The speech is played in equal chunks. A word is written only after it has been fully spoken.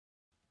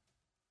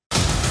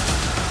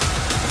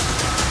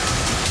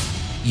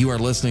You are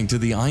listening to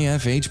the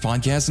IFH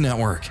Podcast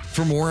Network.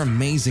 For more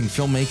amazing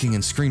filmmaking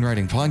and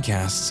screenwriting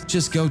podcasts,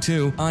 just go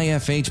to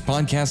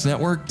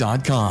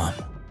ifhpodcastnetwork.com.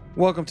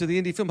 Welcome to the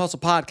Indie Film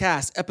Hustle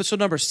Podcast, episode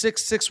number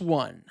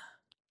 661.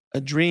 A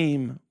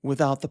dream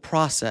without the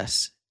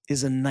process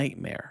is a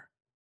nightmare.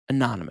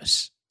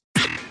 Anonymous.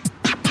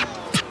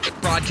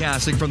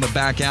 Broadcasting from the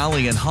back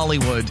alley in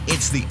Hollywood,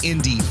 it's the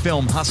Indie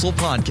Film Hustle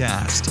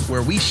Podcast,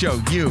 where we show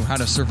you how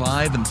to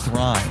survive and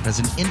thrive as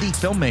an indie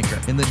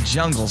filmmaker in the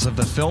jungles of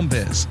the film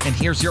biz. And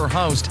here's your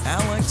host,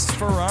 Alex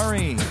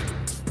Ferrari.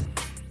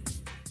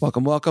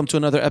 Welcome to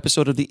another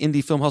episode of the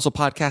Indie Film Hustle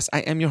Podcast. I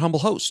am your humble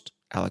host,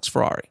 Alex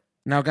Ferrari.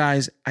 Now,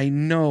 guys, I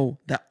know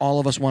that all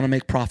of us want to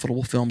make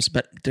profitable films,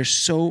 but there's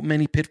so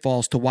many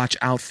pitfalls to watch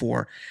out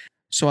for.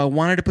 So I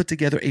wanted to put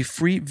together a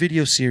free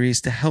video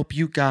series to help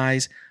you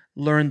guys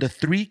learn the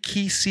 3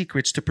 key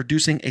secrets to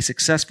producing a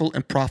successful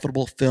and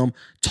profitable film,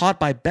 taught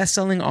by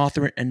best-selling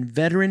author and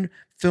veteran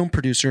film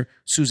producer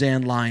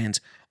Suzanne Lyons.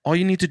 All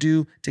you need to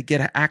do to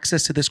get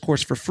access to this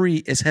course for free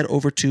is head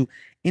over to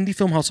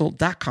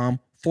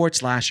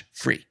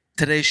indiefilmhustle.com/free.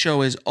 Today's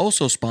show is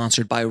also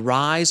sponsored by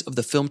Rise of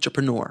the Film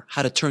Entrepreneur,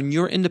 how to turn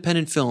your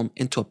independent film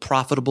into a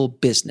profitable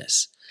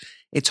business.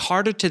 It's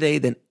harder today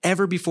than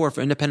ever before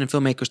for independent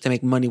filmmakers to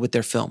make money with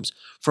their films.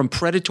 From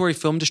predatory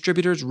film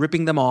distributors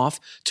ripping them off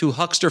to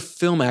huckster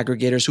film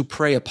aggregators who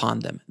prey upon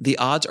them, the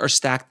odds are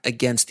stacked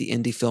against the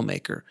indie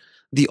filmmaker.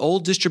 The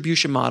old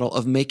distribution model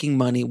of making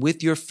money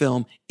with your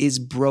film is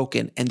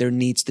broken, and there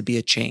needs to be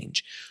a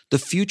change. The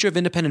future of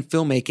independent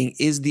filmmaking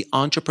is the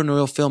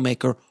entrepreneurial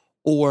filmmaker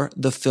or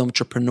the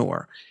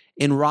filmtrepreneur.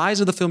 In Rise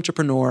of the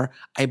Filmtrepreneur,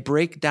 I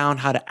break down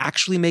how to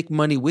actually make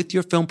money with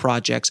your film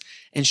projects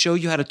and show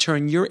you how to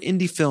turn your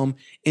indie film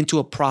into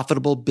a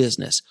profitable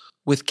business.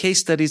 With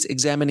case studies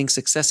examining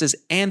successes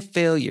and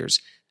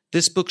failures,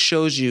 this book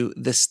shows you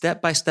the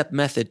step-by-step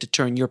method to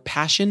turn your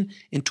passion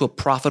into a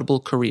profitable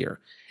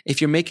career.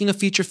 If you're making a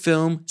feature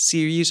film,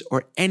 series,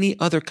 or any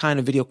other kind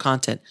of video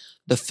content,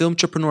 the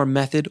Filmtrepreneur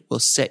method will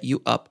set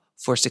you up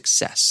for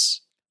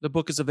success. The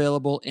book is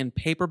available in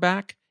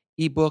paperback,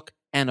 ebook,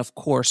 and of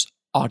course,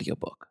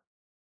 audiobook.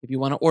 If you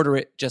want to order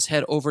it, just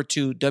head over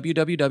to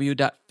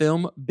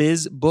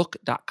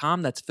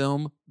www.filmbizbook.com. That's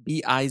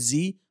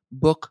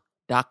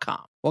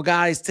filmbizbook.com. Well,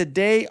 guys,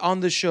 today on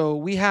the show,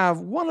 we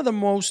have one of the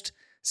most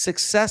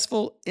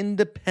successful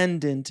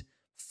independent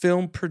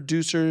film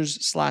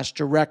producers /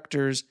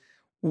 directors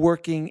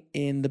working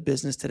in the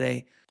business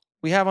today.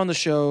 We have on the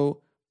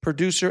show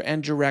producer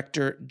and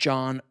director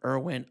Jon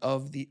Erwin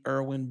of the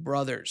Erwin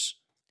brothers.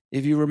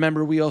 If you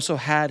remember, we also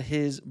had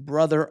his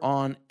brother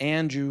on,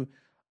 Andrew,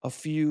 a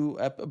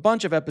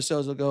bunch of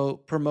episodes ago,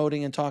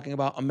 promoting and talking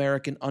about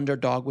American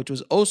Underdog, which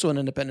was also an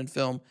independent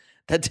film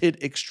that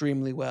did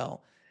extremely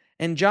well.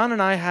 And Jon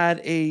and I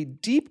had a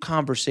deep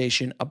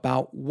conversation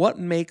about what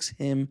makes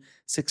him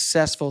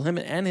successful, him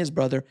and his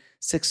brother,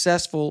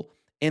 successful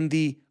in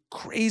the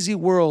crazy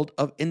world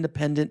of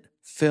independent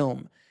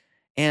film.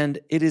 And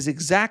it is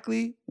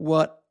exactly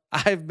what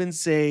I've been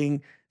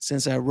saying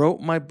since I wrote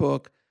my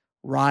book,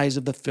 Rise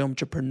of the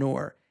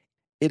Filmtrepreneur.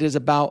 It is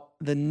about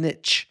the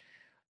niche.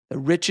 The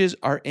riches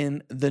are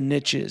in the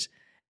niches.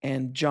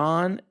 And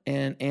Jon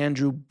and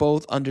Andrew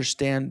both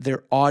understand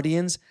their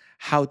audience,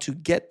 how to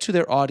get to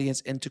their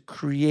audience and to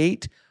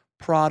create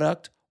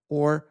product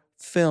or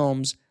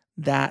films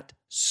that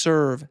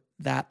serve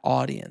that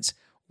audience.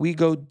 We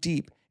go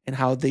deep in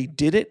how they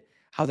did it,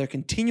 how they're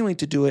continuing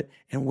to do it,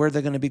 and where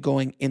they're going to be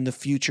going in the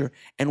future,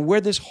 and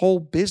where this whole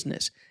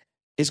business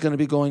is going to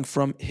be going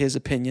from his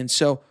opinion.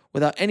 So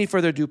without any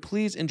further ado,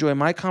 please enjoy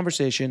my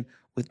conversation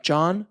with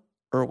Jon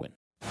Erwin.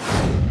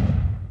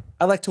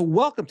 I'd like to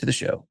welcome to the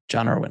show,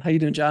 Jon Erwin. How you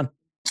doing, Jon?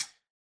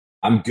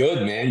 I'm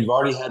good, man. You've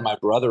already had my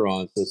brother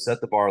on, so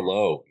set the bar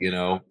low. You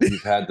know,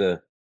 you've had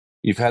the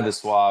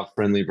suave,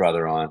 friendly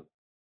brother on.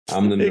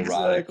 I'm the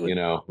neurotic,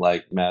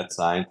 like mad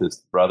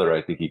scientist brother,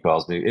 I think he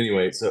calls me.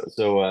 Anyway,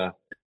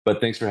 but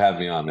thanks for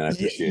having me on, man. I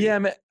appreciate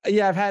it.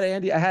 Yeah, I've had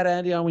Andy. I had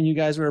Andy on when you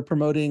guys were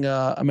promoting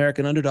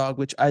American Underdog,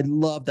 which I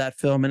love that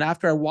film. And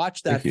after I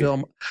watched that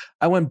film,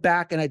 I went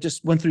back and I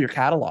just went through your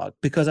catalog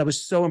because I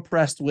was so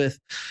impressed with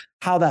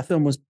how that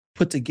film was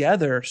put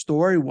together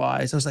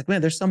story-wise. I was like, man,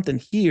 there's something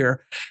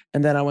here.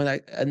 And then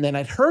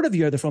I'd heard of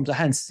your other films I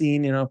hadn't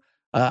seen,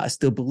 I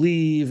Still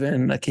Believe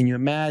and Can You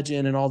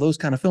Imagine and all those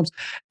kind of films.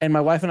 And my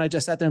wife and I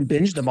just sat there and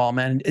binged them all,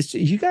 man.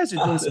 You guys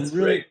are doing some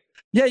really great.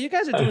 Yeah, you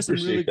guys are doing some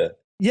really that.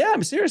 Yeah,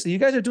 I'm seriously, you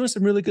guys are doing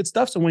some really good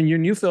stuff. So when your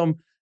new film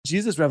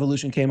Jesus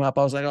Revolution came up,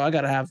 I was like, oh, I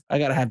gotta have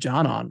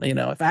Jon on.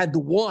 If I had the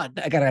one,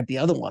 I gotta have the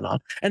other one on.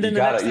 And then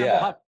next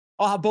time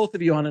I'll have both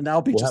of you on, and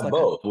that'll be just like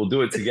both. We'll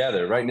do it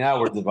together. Right now,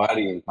 we're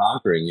dividing and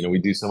conquering. We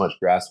do so much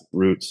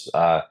grassroots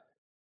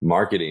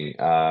marketing,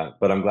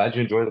 but I'm glad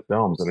you enjoy the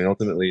films. I mean,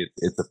 ultimately,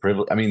 it's a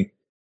privilege. I mean,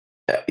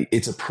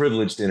 it's a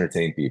privilege to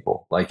entertain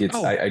people.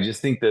 I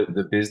just think that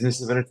the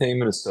business of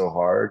entertainment is so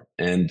hard,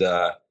 and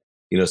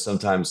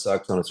sometimes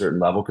sucks on a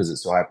certain level because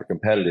it's so hyper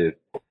competitive.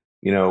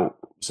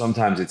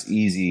 Sometimes it's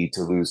easy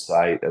to lose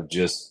sight of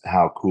just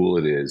how cool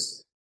it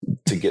is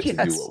to get to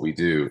do what we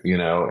do, you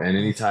know, and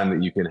anytime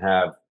that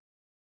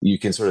you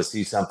can sort of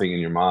see something in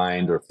your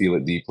mind or feel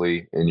it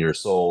deeply in your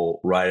soul,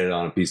 write it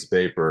on a piece of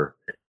paper,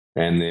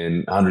 and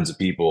then hundreds of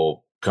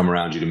people come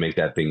around you to make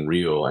that thing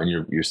real. And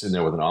you're sitting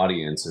there with an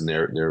audience, and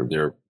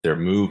they're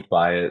moved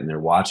by it, and they're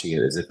watching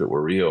it as if it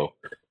were real.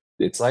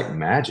 It's like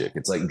magic.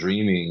 It's like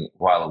dreaming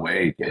while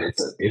awake. And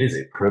it is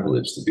a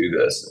privilege to do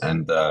this.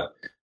 And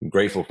I'm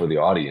grateful for the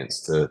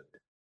audience to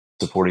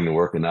supporting the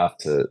work enough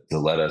to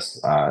let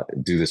us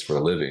do this for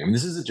a living. I mean,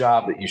 this is a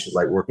job that you should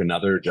like work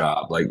another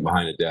job, like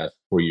behind a desk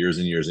for years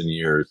and years and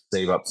years,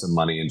 save up some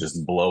money and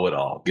just blow it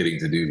all getting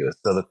to do this.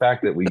 So the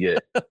fact that we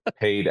get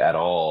paid at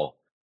all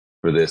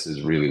for this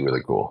is really, really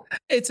cool.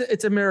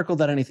 It's a miracle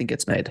that anything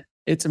gets made.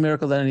 It's a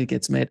miracle that anything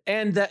gets made.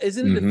 And that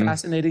isn't it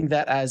fascinating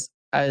that as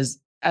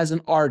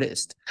an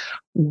artist,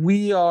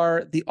 we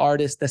are the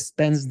artist that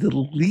spends the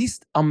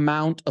least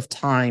amount of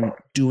time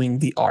doing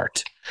the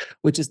art,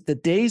 which is the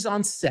days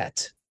on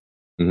set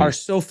are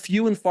so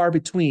few and far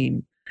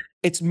between.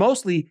 It's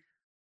mostly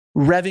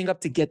revving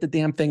up to get the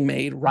damn thing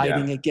made,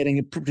 writing it, getting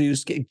it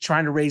produced,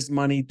 trying to raise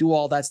money, do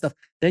all that stuff.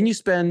 Then you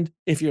spend,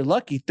 if you're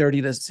lucky,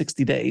 30 to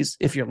 60 days,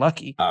 if you're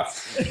lucky. I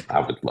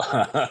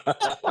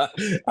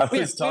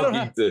was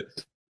talking to...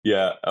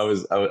 Yeah, I'm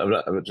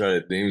not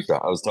trying to name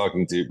drop. I was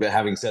talking to, but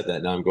having said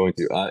that, now I'm going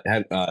to.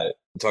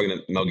 Talking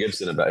to Mel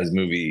Gibson about his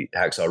movie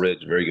Hacksaw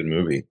Ridge, very good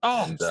movie.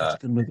 Oh, and, such a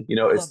good movie. You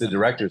know, it's the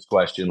director's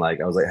question.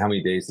 Like, I was like, "How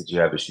many days did you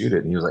have to shoot it?"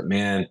 And he was like,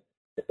 "Man,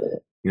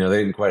 you know,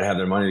 they didn't quite have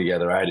their money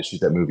together. I had to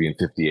shoot that movie in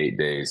 58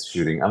 days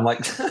shooting." I'm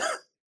like,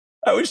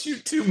 "I would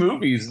shoot 2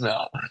 movies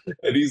now."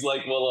 And he's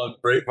like, "Well, on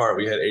Braveheart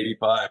we had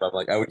 85." I'm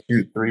like, "I would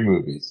shoot 3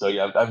 movies." So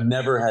yeah, I've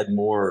never had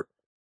more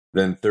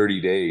than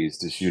 30 days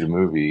to shoot a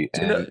movie,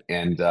 and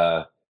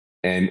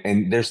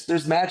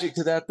there's magic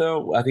to that,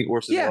 though. I think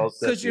Orson Welles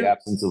said the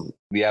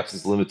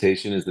absence of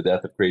limitation is the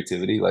death of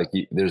creativity. Like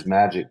there's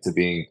magic to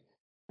being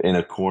in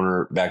a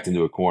corner, backed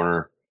into a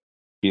corner,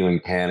 feeling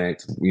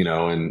panicked, you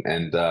know, and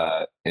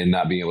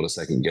not being able to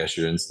second guess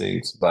your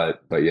instincts.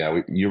 But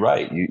yeah, you're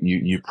right.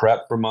 You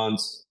prep for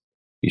months,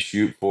 you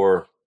shoot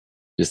for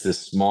just this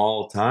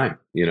small time,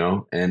 you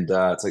know, and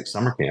it's like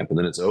summer camp, and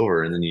then it's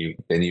over, and then you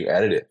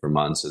edit it for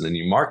months, and then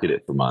you market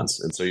it for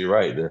months. And so you're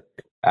right, the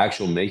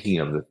actual making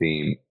of the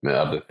thing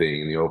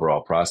and the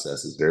overall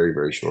process is very,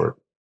 very short.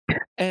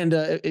 And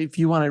if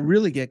you want to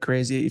really get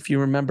crazy, if you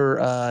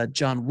remember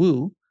John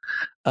Woo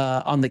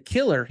on The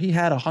Killer, he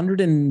had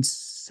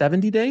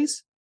 170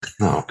 days.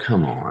 Oh,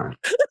 come on.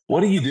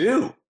 What do you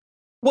do?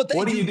 What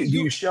do you do? Do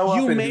you show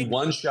up and do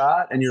one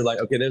shot and you're like,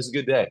 okay, there's a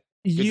good day.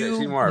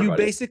 You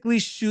basically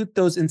shoot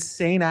those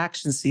insane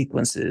action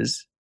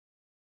sequences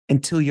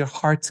until your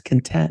heart's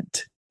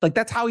content. Like,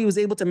 that's how he was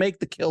able to make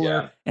The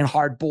Killer and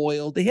Hard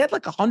Boiled. They had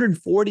like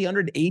 140,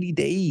 180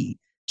 day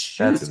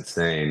shoots. That's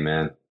insane,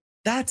 man.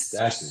 That's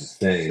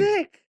insane.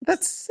 Sick.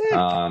 That's sick.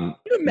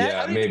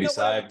 Yeah, maybe.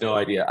 So I have no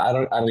idea. I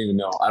don't even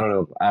know. I don't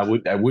know. I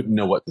wouldn't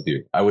know what to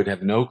do. I would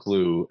have no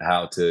clue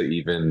how to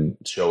even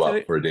show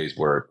up for a day's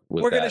work.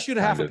 We're going to shoot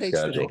a half a page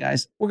today,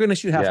 guys. We're going to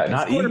shoot half a page.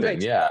 Not quarter even.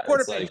 Page. Yeah.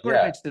 Quarter page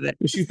today.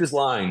 We shoot this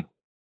line.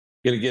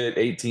 Gonna get it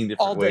 18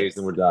 different ways,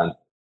 and we're done.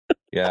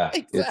 Yeah.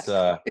 Exactly. It's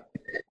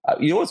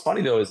you know what's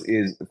funny though is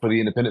for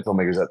the independent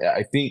filmmakers.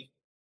 I think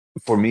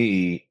for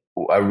me,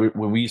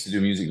 when we used to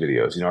do music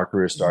videos, you know, our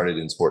career started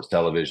in sports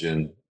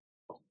television.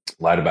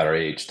 Lied about our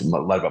age,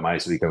 lied about my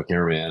age so we become a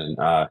cameraman, and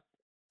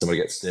somebody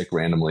got sick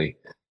randomly.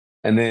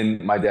 And then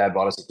my dad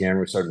bought us a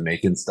camera, we started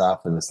making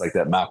stuff, and it's like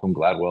that Malcolm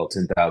Gladwell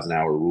 10,000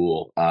 hour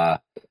rule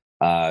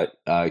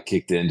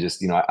kicked in.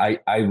 Just, you know,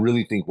 I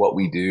really think what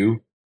we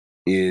do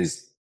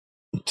is,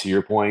 to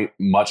your point,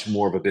 much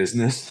more of a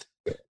business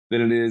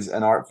than it is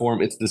an art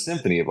form. It's the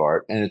symphony of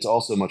art, and it's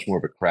also much more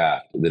of a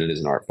craft than it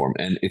is an art form.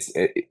 And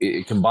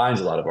it combines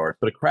a lot of art,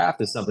 but a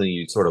craft is something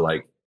you sort of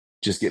like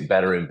just get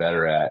better and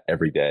better at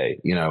every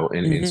day, you know,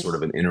 in sort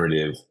of an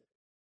iterative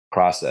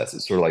process.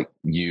 It's sort of like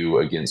you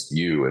against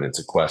you, and it's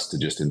a quest to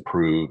just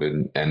improve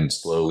and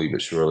slowly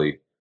but surely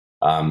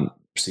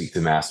seek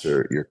to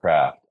master your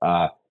craft.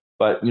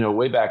 But, you know,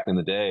 way back in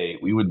the day,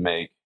 we would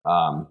make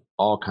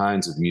all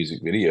kinds of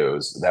music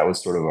videos. That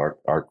was sort of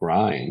our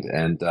grind.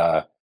 And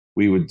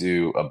we would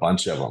do a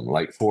bunch of them,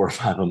 like 4 or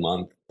 5 a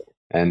month.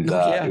 And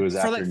it was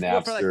after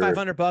Napster. For like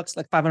 $500,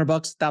 like $500,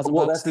 $1,000.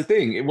 Well, that's the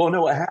thing. Well,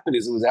 no, what happened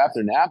is it was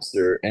after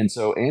Napster. And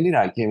so Andy and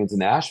I came into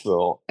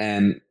Nashville,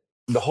 and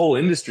the whole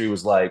industry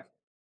was like,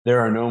 there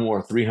are no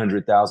more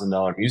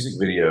 $300,000 music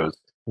videos.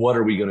 What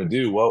are we going to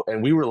do? Well,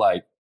 and we were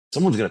like,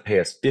 someone's going to pay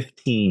us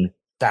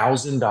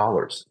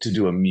 $15,000 to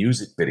do a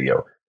music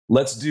video.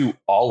 Let's do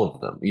all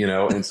of them, you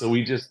know? And so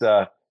we just,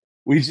 you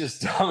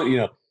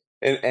know,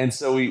 and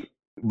so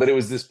but it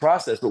was this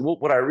process. But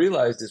what I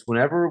realized is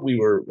whenever we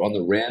were on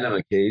the random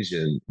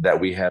occasion that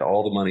we had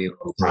all the money in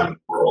the time in the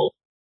world,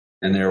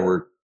 and there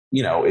were,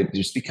 you know, it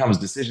just becomes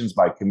decisions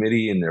by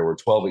committee, and there were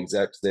 12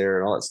 execs there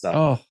and all that stuff.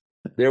 Oh.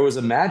 There was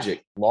a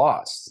magic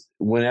lost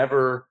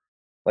whenever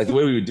Like the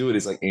way we would do it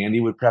is like Andy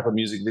would prep a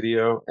music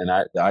video, and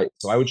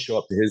so I would show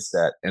up to his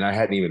set, and I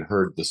hadn't even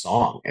heard the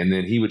song, and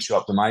then he would show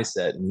up to my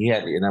set, and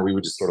then we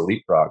would just sort of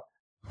leapfrog.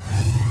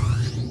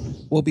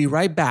 We'll be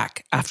right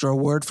back after a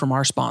word from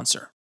our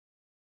sponsor.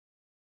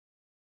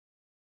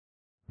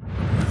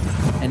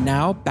 And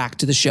now back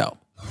to the show.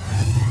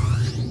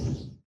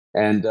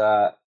 And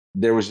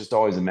there was just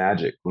always a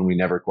magic when we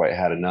never quite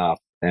had enough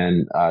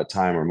and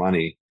time or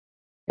money.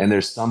 And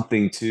there's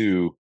something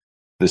to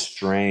the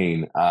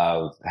strain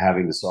of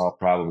having to solve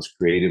problems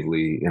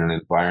creatively in an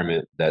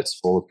environment that's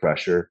full of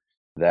pressure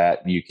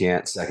that you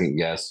can't second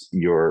guess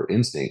your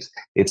instincts.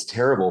 It's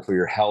terrible for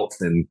your health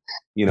and,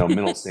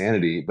 mental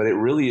sanity, but it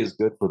really is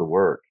good for the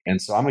work. And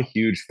so I'm a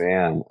huge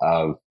fan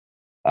of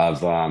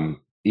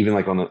even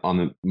like on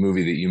the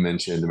movie that you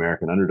mentioned,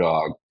 American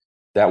Underdog,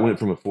 that went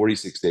from a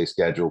 46-day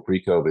schedule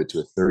pre-COVID to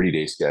a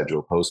 30-day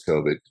schedule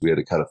post-COVID. We had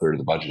to cut a third of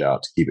the budget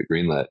out to keep it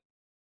greenlit.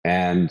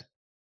 And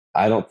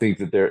I don't think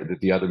that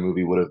the other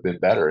movie would have been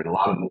better. And a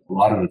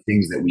lot of the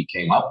things that we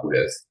came up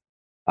with,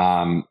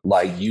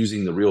 like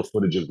using the real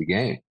footage of the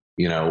game,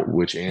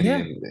 which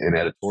Andy and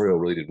editorial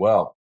really did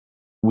well.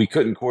 We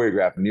couldn't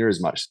choreograph near as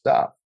much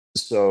stuff.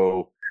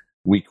 So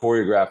we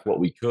choreographed what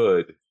we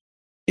could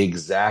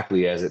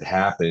exactly as it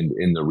happened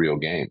in the real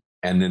game.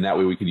 And then that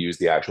way we could use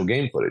the actual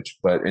game footage.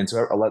 So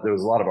there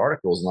was a lot of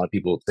articles and a lot of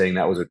people saying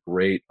that was a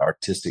great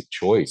artistic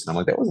choice. And I'm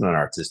like, that wasn't an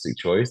artistic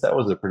choice. That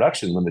was a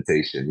production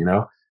limitation,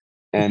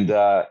 And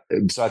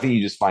so I think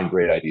you just find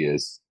great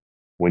ideas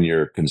when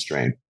you're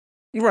constrained.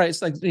 Right.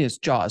 It's like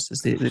Jaws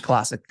is the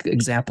classic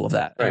example of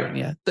that. Right.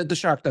 Yeah. The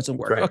shark doesn't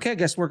work. Right. Okay. I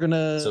guess we're going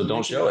to. So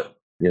don't show it.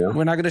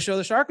 We're not going to show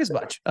the shark as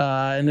much.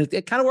 And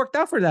it kind of worked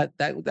out for that.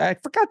 I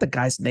forgot the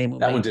guy's name.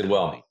 That one did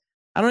well.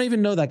 I don't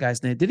even know that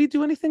guy's name. Did he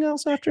do anything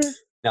else after?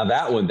 Now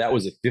that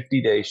was a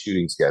 50-day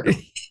shooting schedule.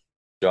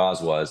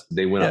 Jaws was.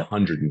 They went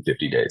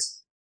 150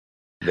 days.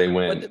 They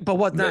went. But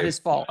what's not his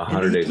fault?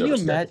 100 days.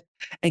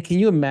 Can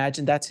you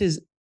imagine that's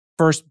his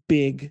first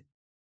big,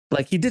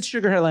 like he did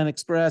Sugar Land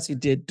Express, he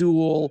did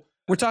Duel.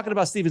 We're talking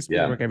about Steven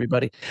Spielberg,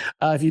 everybody.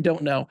 If you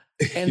don't know,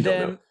 and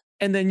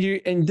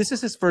then this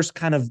is his first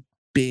kind of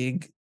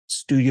big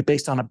studio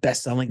based on a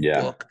best-selling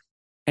book,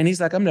 and he's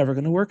like, I'm never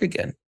going to work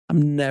again.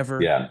 I'm never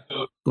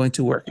going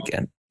to work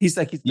again. He's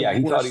like, he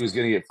thought he was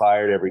going to get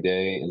fired every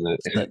day. And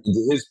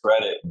to his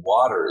credit,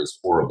 water is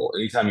horrible.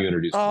 Anytime you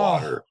introduce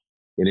water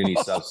in any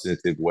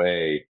substantive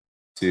way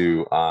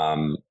to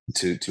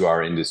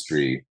our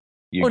industry,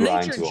 you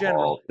grind to a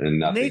halt and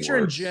nothing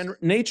works.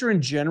 Nature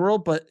in general,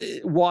 but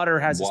water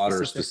has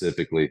water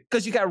specifically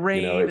because you got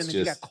rain and then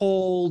you got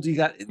cold. You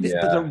got but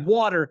the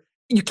water.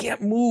 You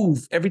can't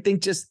move. Everything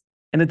just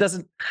it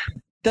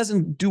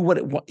doesn't do what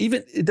it wants.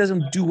 Even it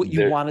doesn't do what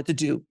you want it to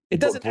do.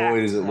 It doesn't.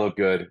 Boy, does it look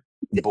good.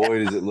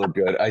 Boy, does it look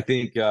good. I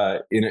think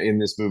in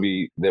this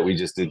movie that we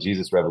just did,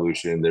 Jesus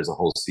Revolution, there's a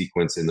whole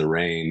sequence in the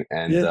rain,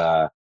 and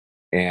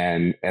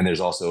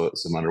there's also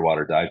some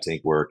underwater dive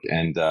tank work,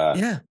 and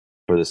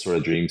for this sort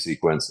of dream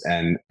sequence,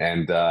 and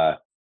I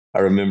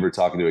remember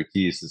talking to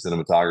Akis, the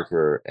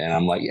cinematographer, and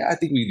I'm like, I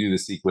think we can do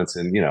this sequence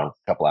in a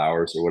couple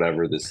hours or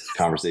whatever. This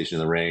conversation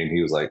in the rain.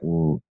 He was like,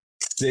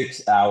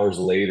 6 hours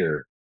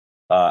later.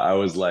 I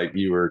was like,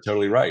 you were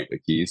totally right,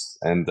 Akis.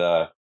 And,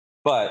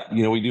 but,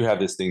 we do have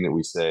this thing that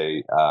we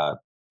say,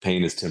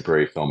 pain is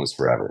temporary, film is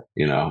forever,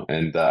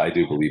 and I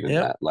do believe in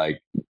that. Like,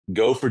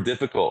 go for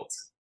difficult.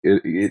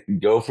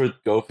 Go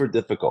for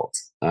difficult.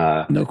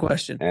 No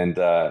question. And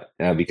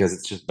because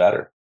it's just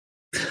better.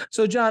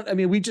 So, Jon, I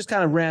mean, we just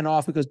kind of ran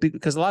off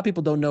because a lot of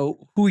people don't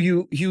know who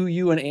you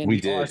and Andy we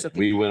did. are. So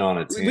we went on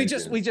a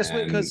tangent. We just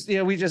went because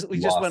we just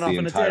went off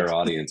on a tangent. The entire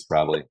audience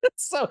probably.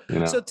 So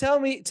tell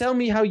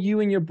me how you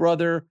and your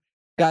brother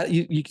got.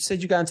 You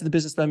said you got into the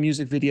business by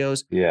music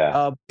videos.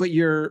 Yeah. But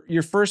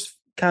your first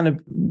kind of,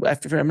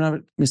 if I'm not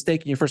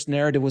mistaken, your first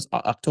narrative was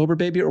October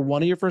Baby, or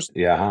one of your first.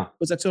 Yeah.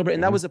 Was October,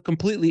 and that was a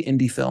completely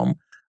indie film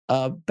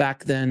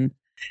back then.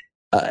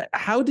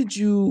 How did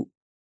you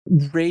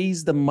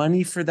raise the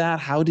money for that?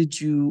 How did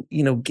you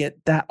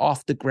get that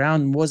off the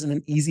ground? It wasn't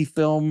an easy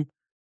film,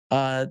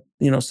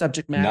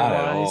 subject matter not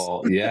wise. At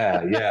all.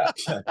 Yeah.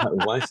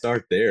 Why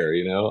start there?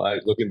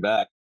 Looking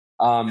back.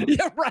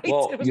 Right.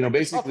 Well,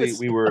 basically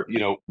we were,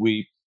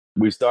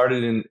 we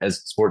started in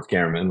as sports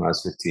cameramen when I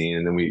was 15,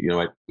 and then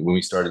when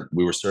we started,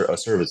 we were a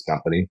service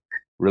company.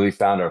 Really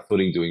found our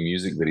footing doing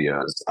music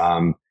videos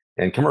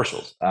and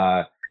commercials.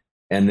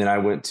 And then I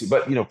went to,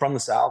 from the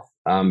South,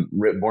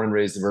 born and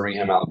raised in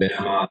Birmingham,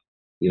 Alabama.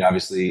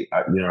 Obviously,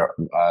 our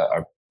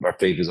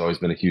faith has always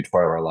been a huge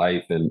part of our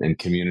life and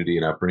community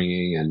and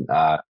upbringing,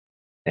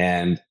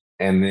 and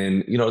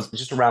then it's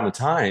just around the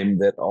time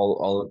that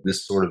all of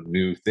this sort of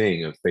new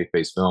thing of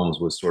faith-based films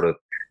was sort of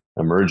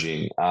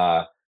emerging.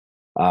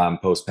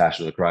 Post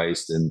Passion of the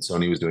Christ, and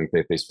Sony was doing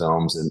faith-based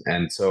films,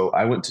 and so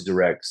I went to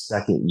direct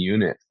second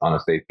unit on a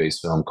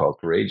faith-based film called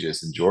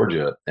Courageous in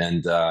Georgia,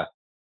 and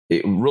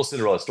real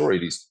Cinderella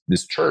story.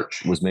 This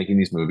church was making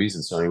these movies,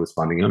 and Sony was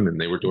funding them, and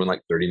they were doing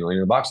like 30 million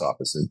in the box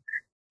office, and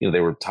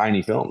they were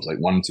tiny films, like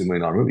 $1 and $2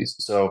 million movies.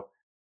 So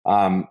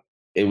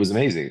it was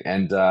amazing.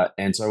 And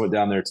so I went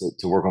down there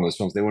to work on those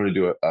films. They wanted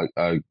to do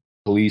a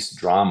police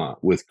drama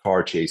with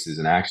car chases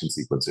and action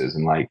sequences,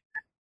 and like,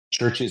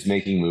 churches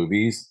making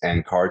movies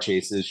and car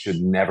chases should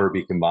never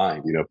be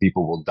combined. You know,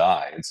 people will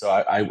die. And so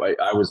I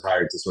was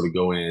hired to sort of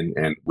go in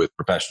and with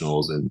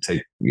professionals and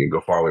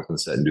go far away from the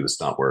set and do the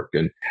stunt work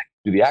and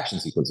do the action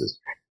sequences,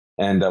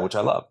 and which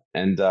I love.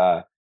 And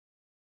the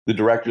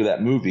director of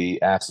that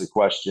movie asked a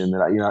question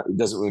that it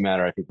doesn't really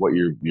matter, I think, what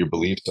your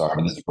beliefs are,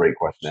 but it's a great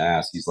question to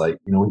ask. He's like,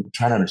 we're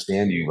trying to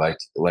understand you, like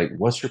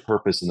what's your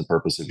purpose and the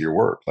purpose of your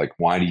work? Like,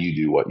 why do you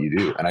do what you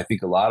do? And I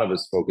think a lot of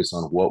us focus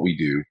on what we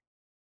do.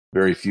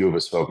 Very few of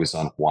us focus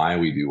on why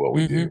we do what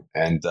we do.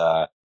 And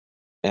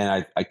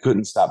I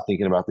couldn't stop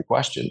thinking about the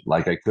question.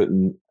 Like,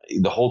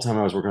 the whole time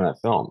I was working on that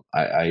film,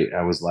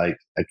 I was like,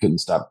 I couldn't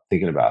stop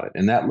thinking about it.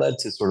 And that led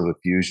to sort of a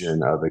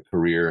fusion of a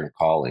career and a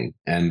calling,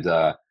 and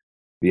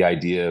the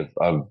idea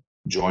of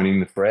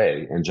joining the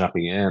fray and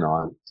jumping in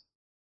on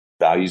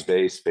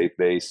values-based,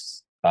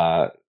 faith-based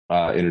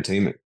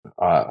entertainment,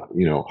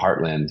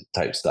 heartland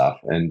type stuff.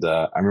 And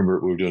I remember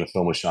we were doing a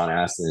film with Sean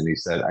Astin, and he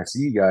said, I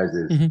see you guys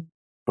as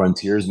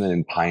frontiersmen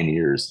and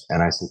pioneers.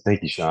 And I said,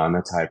 thank you, Sean.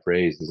 That's high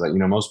praise. He's like,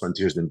 most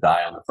frontiersmen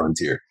die on the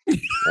frontier.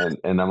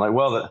 and I'm like,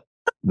 well,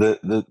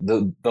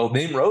 the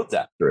name road's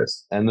after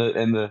us, and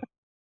the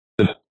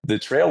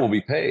trail will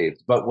be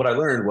paved. But what I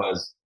learned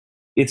was,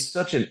 it's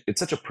such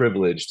a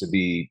privilege to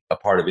be a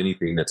part of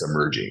anything that's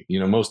emerging.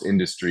 Most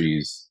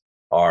industries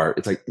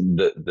it's like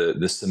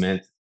the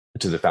cement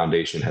to the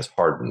foundation has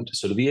hardened.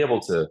 So to be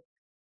able to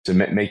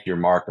make your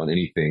mark on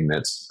anything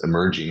that's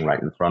emerging right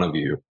in front of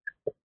you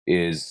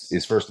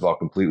is first of all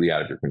completely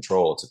out of your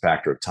control. It's a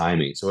factor of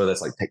timing. So whether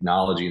that's like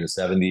technology in the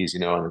 70s,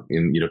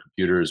 in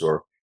computers,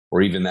 or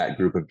even that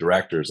group of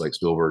directors like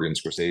Spielberg and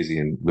Scorsese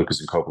and Lucas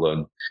and Coppola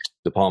and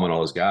De Palma and all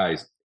those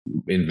guys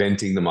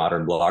inventing the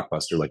modern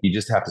blockbuster. Like, you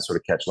just have to sort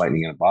of catch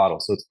lightning in a bottle.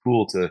 So it's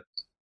cool to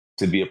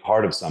be a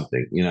part of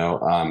something,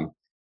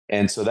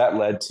 and so that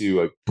led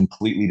to a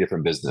completely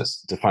different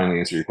business, to finally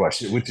answer your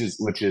question, which is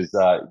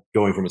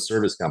going from a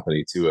service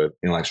company to an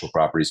intellectual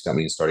properties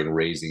company and starting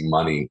raising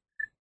money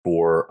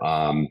for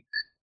our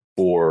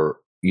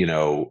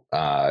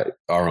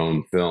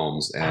own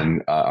films.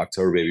 And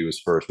October Baby was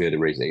first. We had to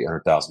raise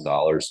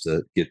 $800,000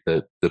 to get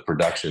the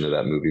production of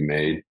that movie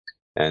made,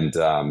 and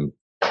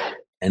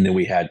then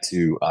we had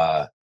to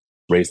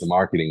raise the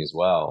marketing as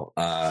well.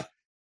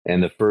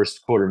 And the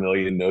first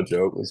 $250,000, no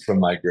joke, was from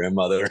my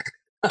grandmother,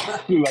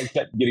 who I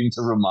kept getting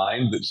to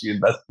remind that she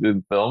invested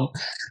in film.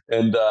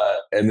 And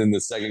then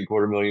the second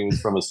 $250,000 was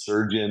from a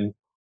surgeon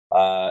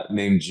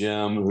named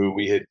Jim, who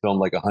we had filmed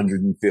like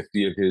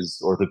 150 of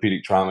his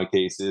orthopedic trauma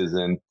cases.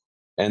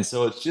 And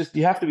so it's just,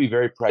 you have to be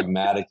very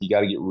pragmatic. You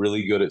got to get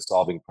really good at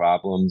solving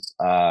problems.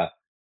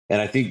 And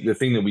I think the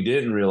thing that we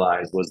didn't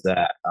realize was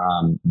that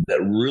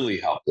that really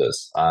helped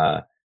us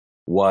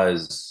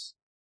was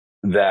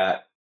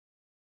that,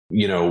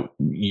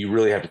 you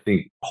really have to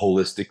think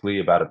holistically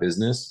about a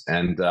business.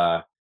 And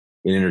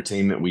in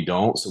entertainment, we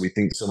don't. So we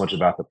think so much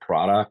about the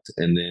product,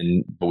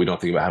 but we don't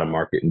think about how to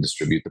market and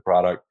distribute the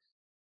product.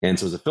 And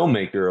so as a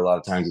filmmaker, a lot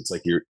of times it's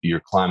like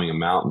you're climbing a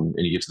mountain,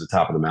 and you get to the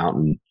top of the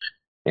mountain,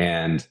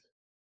 and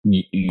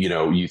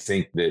you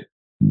think that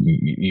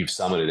you've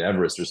summited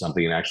Everest or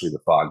something, and actually the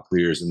fog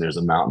clears and there's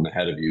a mountain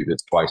ahead of you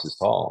that's twice as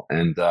tall,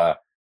 and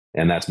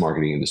that's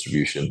marketing and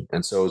distribution.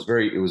 And so it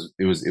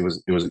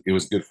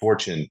was good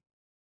fortune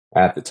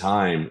at the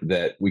time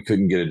that we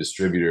couldn't get a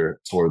distributor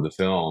for the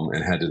film,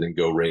 and had to then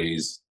go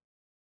raise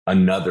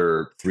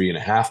another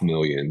 $3.5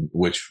 million,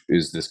 which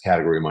is this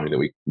category of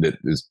money that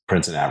is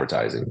prints and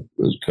advertising.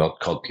 It was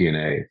called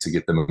P&A, to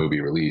get the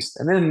movie released.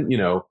 And then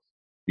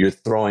you're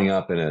throwing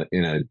up in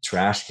a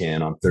trash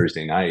can on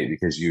Thursday night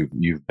because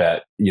you've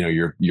bet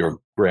your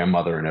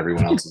grandmother and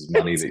everyone else's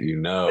money that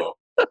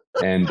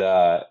and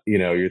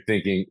you're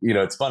thinking,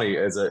 it's funny,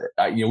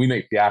 we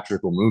make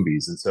theatrical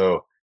movies, and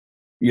so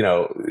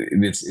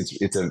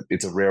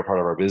it's a rare part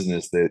of our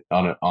business that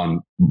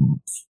on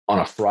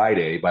a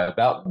Friday by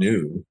about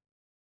noon,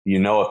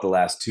 if the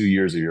last 2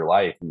 years of your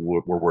life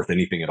were worth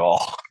anything at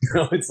all.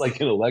 It's like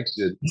an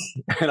election,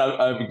 and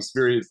I've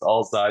experienced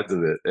all sides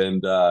of it,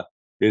 and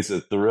it's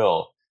a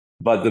thrill.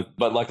 But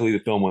luckily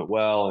the film went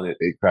well, and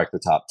it cracked the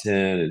top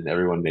 10, and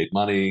everyone made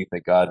money,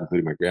 thank God,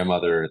 including my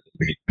grandmother.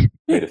 We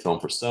made a film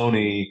for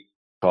Sony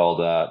called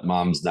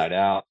Mom's Night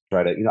Out.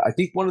 I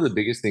think one of the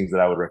biggest things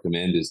that I would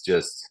recommend is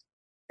just,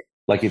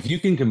 like, if you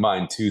can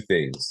combine two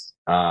things,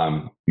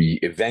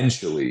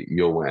 eventually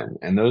you'll win.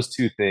 And those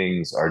two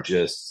things are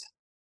just,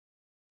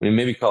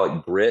 maybe call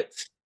it grit,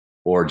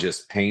 or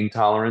just pain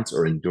tolerance,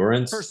 or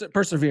endurance.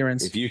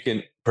 Perseverance. If you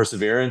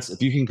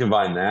can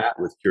combine that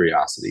with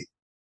curiosity,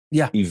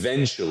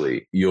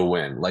 eventually you'll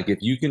win. Like, if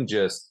you can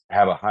just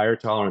have a higher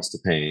tolerance to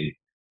pain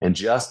and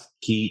just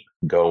keep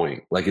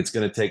going, like, it's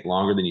going to take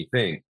longer than you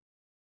think.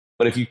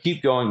 But if you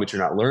keep going, but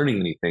you're not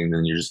learning anything,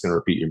 then you're just going to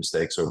repeat your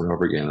mistakes over and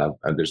over again.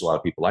 There's a lot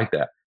of people like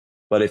that.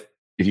 But if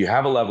you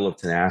have a level of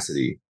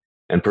tenacity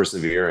and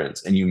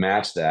perseverance. And you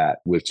match that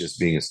with just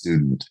being a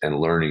student and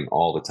learning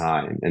all the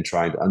time and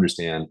trying to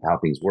understand how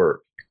things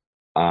work.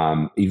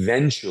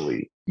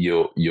 Eventually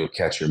you'll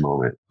catch your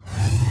moment.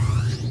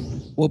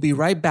 We'll be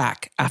right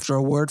back after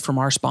a word from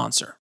our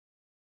sponsor.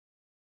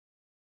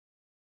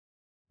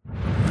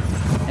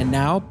 And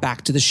now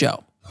back to the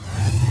show.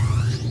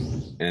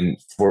 And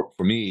for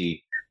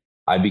me,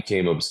 I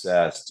became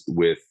obsessed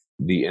with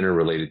the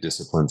interrelated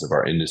disciplines of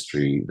our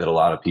industry that a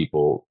lot of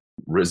people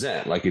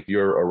resent. Like if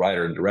you're a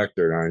writer and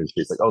director in our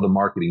industry, it's like, oh, the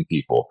marketing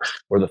people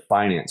or the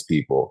finance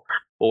people.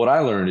 Well, what I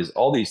learned is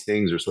all these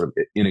things are sort of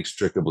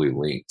inextricably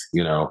linked.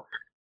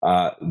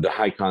 The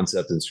high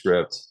concept and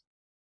script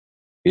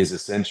is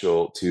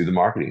essential to the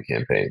marketing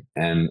campaign,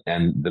 and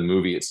the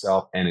movie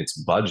itself and its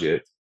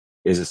budget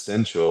is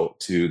essential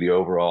to the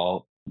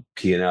overall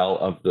P&L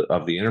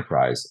of the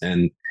enterprise.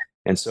 And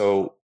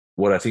so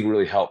what I think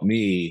really helped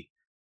me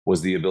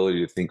was the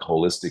ability to think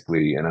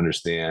holistically and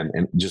understand,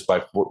 and just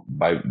by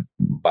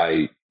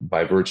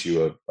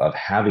virtue of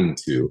having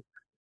to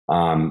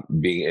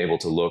being able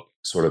to look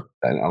sort of,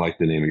 and I like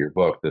the name of your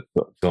book, the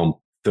film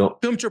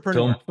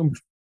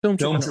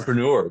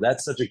entrepreneur.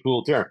 That's such a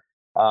cool term.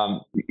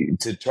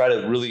 To try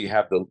to really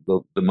have the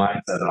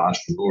mindset of an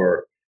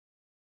entrepreneur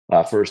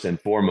first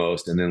and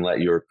foremost, and then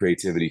let your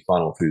creativity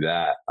funnel through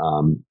that.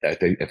 I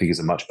think is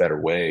a much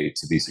better way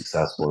to be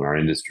successful in our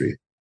industry.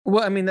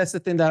 Well, I mean, that's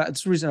the thing,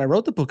 that's the reason I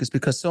wrote the book, is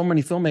because so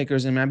many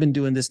filmmakers, and I've been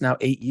doing this now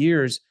 8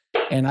 years,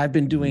 and I've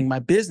been doing my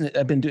business.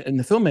 I've been doing in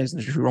the filmmaking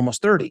industry for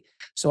almost 30.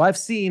 So I've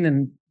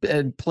seen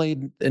and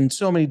played in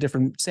so many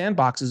different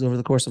sandboxes over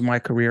the course of my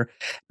career,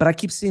 but I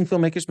keep seeing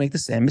filmmakers make the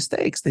same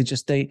mistakes. They're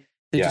just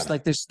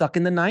like, they're stuck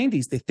in the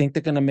 90s. They think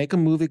they're going to make a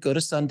movie, go to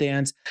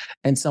Sundance,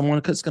 and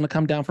someone is going to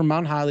come down from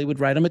Mount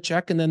Hollywood, write them a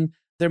check, and then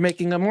they're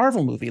making a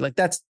Marvel movie. Like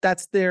that's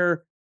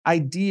their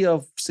idea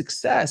of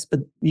success. But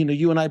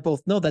you and I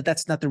both know that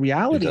that's not the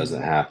reality. It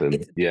doesn't happen.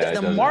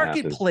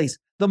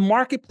 The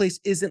marketplace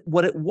isn't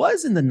what it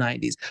was in the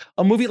 90s.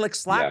 A movie like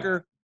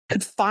Slacker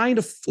could find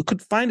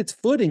its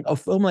footing. A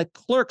film like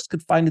Clerks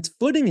could find its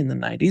footing in the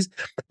 90s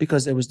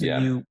because there was the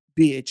new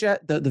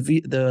VHS,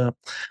 the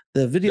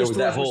video stores.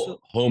 That whole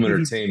home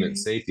entertainment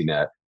safety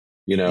net,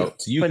 so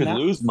you could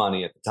lose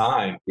money at the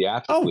time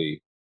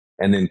theatrically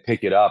and then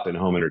pick it up in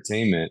home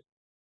entertainment.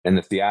 And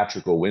the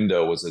theatrical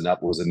window was enough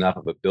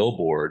of a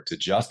billboard to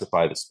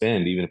justify the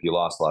spend, even if you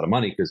lost a lot of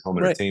money, because home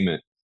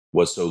entertainment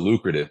was so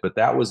lucrative. But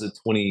that was a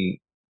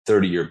 20,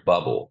 30-year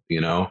bubble,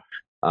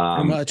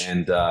 much.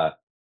 And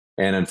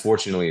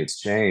unfortunately it's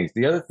changed.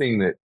 The other thing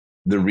that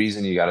the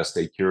reason you got to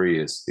stay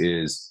curious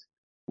is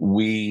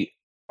we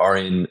are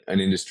in an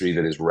industry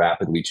that is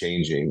rapidly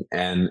changing.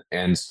 And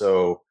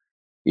so,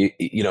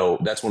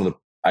 that's one of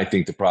I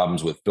think the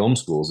problems with film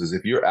schools is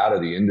if you're out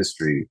of the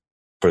industry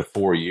for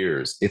 4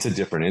 years, it's a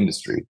different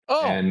industry.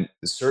 And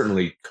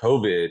certainly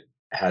COVID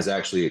has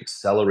actually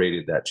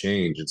accelerated that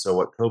change. And so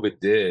what COVID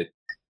did,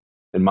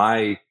 in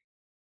my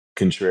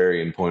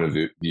contrarian point of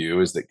view,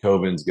 is that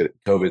COVID's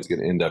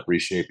going to end up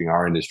reshaping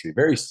our industry,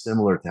 very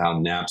similar to how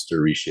Napster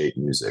reshaped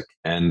music.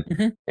 And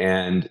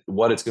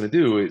what it's going to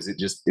do is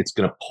it's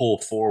going to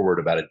pull forward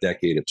about a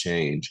decade of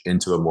change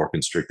into a more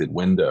constricted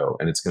window.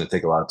 And it's going to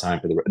take a lot of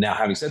time now,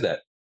 having said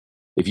that,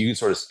 if you can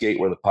sort of skate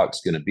where the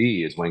puck's going to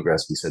be, as Wayne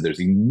Gretzky said, there's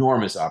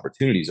enormous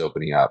opportunities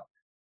opening up,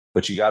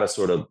 but you got to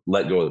sort of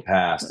let go of the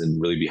past and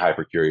really be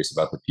hyper curious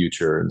about the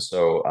future. And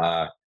so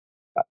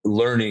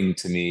learning,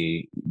 to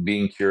me,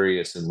 being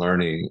curious and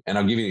learning, and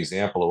I'll give you an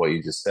example of what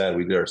you just said.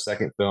 We did our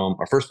second film.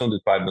 Our first film did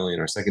 5 million.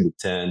 Our second did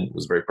 10,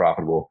 was very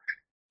profitable.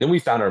 Then we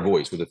found our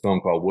voice with a film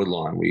called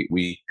WOODLAWN.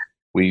 We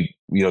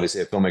they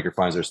say a filmmaker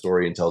finds their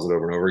story and tells it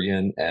over and over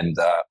again. And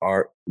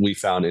we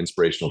found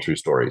inspirational true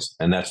stories.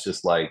 And that's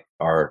just like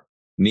our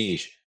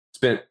niche.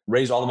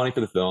 Raised all the money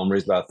for the film,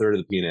 raised about a third of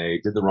the P&A,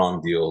 did the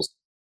wrong deals,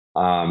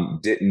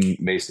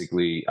 didn't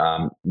basically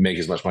make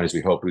as much money as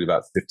we hoped. We did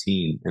about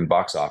 15 in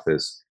box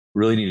office,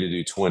 really needed to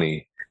do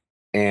 20.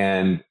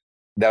 And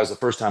that was the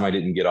first time I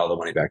didn't get all the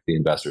money back to the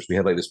investors. We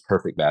had like this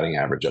perfect batting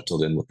average up till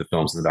then with the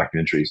films and the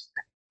documentaries.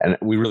 And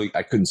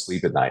I couldn't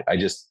sleep at night. I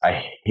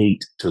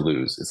hate to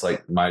lose. It's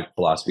like my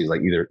philosophy is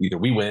like either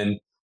we win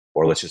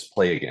or let's just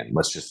play again.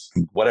 Let's just,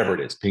 whatever it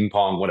is, ping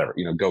pong, whatever,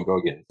 go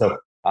again. So,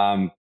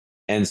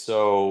 and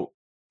so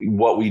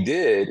what we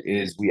did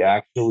is we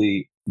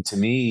actually, to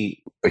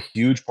me, a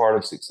huge part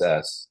of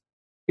success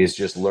is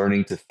just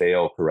learning to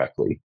fail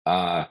correctly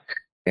and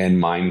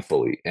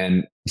mindfully.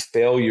 And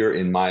failure,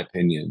 in my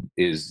opinion,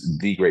 is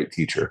the great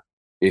teacher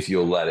if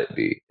you'll let it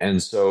be.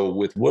 And so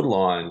with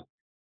WOODLAWN,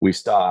 we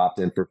stopped,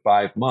 and for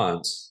 5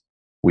 months,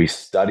 we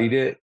studied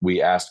it,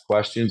 we asked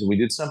questions, and we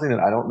did something that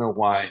I don't know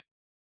why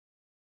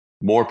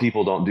more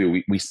people don't do.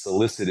 We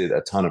solicited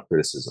a ton of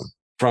criticism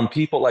from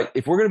people. Like,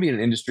 if we're going to be in an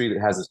industry that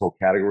has this whole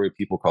category of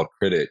people called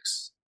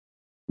critics,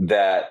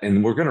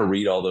 and we're going to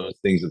read all those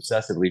things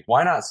obsessively,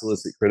 why not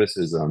solicit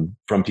criticism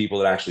from people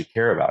that actually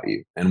care about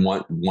you and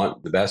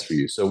want the best for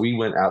you? So we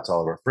went out to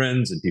all of our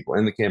friends and people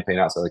in the campaign,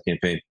 outside the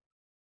campaign.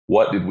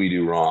 What did we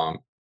do wrong?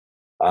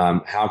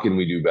 How can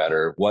we do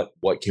better?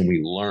 What can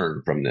we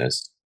learn from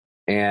this?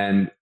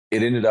 And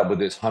it ended up with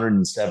this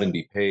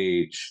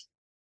 170-page,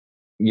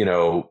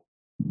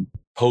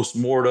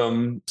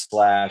 postmortem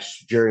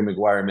 / Jerry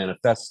Maguire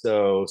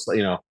manifesto,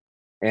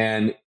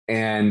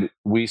 and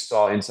we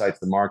saw insights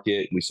to the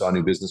market. We saw a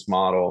new business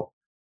model.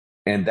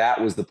 And that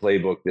was the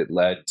playbook that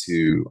led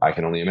to I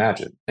Can Only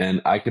Imagine.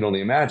 And I Can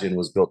Only Imagine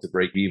was built to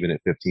break even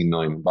at 15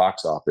 million in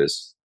box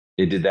office.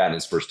 It did that in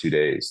its first 3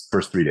 days.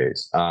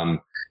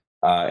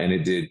 And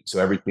it did, so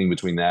everything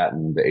between that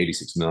and the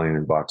 86 million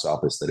in box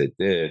office that it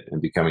did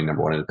and becoming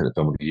 #1 independent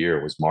film of the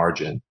year was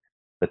margin.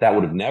 But that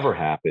would have never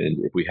happened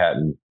if we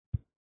hadn't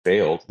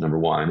failed,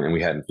 #1, and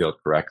we hadn't failed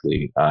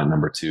correctly,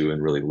 #2,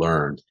 and really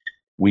learned.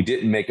 We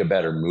didn't make a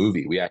better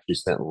movie. We actually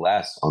spent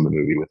less on the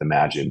movie with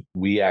Imagine.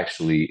 We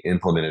actually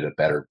implemented a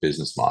better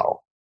business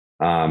model,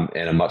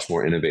 and a much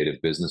more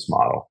innovative business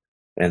model.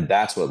 And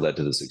that's what led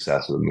to the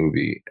success of the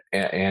movie.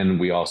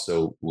 And we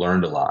also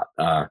learned a lot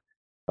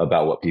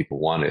about what people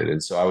wanted.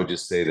 And so I would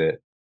just say that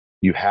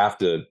you have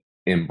to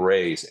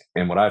embrace,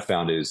 and what I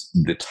found is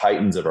the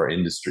titans of our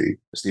industry,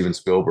 Steven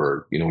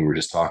Spielberg, we were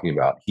just talking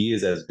about, he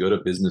is as good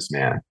a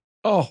businessman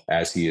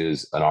as he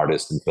is an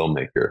artist and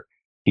filmmaker.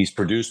 He's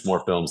produced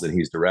more films than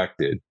he's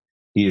directed.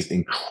 He is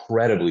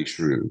incredibly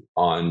shrewd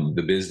on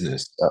the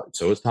business.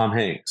 So is Tom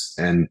Hanks,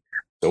 and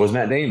so is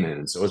Matt Damon,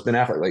 and so is Ben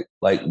Affleck.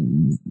 Like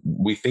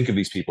we think of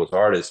these people as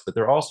artists, but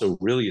they're also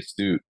really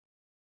astute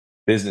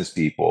business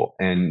people,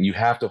 and you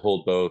have to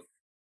hold both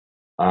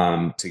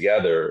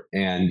together,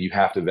 and you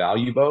have to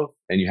value both,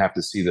 and you have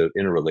to see the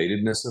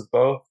interrelatedness of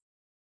both.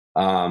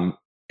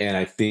 And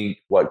I think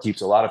what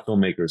keeps a lot of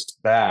filmmakers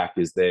back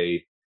is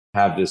they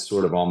have this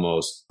sort of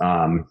almost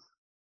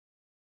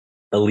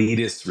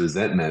elitist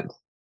resentment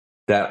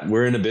that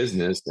we're in a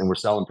business and we're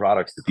selling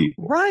products to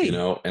people, right?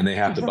 And they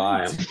have to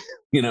buy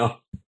them,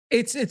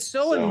 It's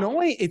so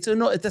annoying. It's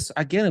annoying. That's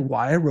again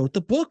why I wrote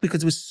the book,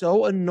 because it was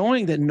so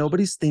annoying that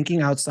nobody's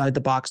thinking outside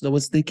the box. No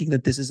one's thinking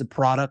that this is a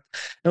product.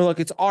 No, look,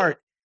 it's art.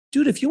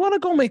 Dude, if you want to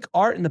go make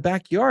art in the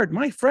backyard,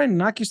 my friend,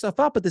 knock yourself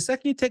out. But the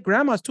second you take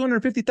grandma's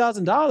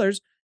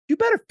 $250,000, you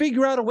better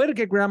figure out a way to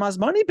get grandma's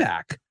money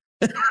back.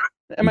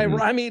 Am I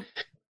right? I mean,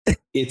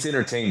 it's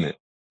entertainment.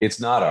 It's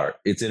not art.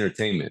 It's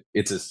entertainment.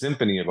 It's a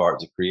symphony of art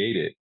to create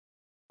it.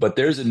 But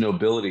there's a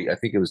nobility. I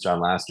think it was John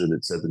Lasseter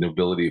that said the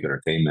nobility of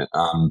entertainment.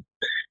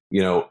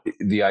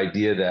 The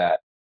idea that,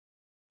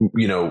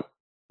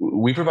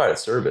 we provide a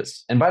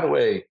service. And by the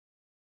way,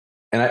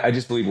 and I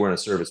just believe we're in a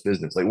service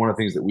business. Like, one of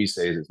the things that we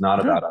say is it's not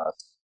about us.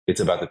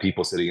 It's about the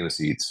people sitting in the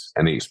seats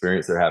and the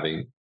experience they're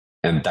having.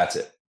 And that's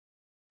it.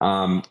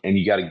 And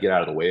you got to get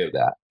out of the way of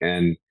that.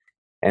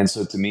 And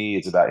so to me,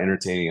 it's about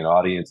entertaining an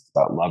audience. It's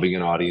about loving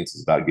an audience.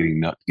 It's about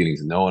getting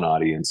to know an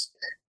audience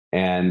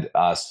and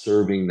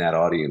serving that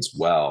audience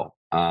well.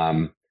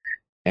 And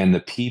the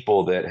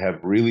people that have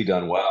really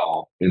done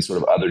well in sort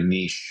of other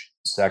niche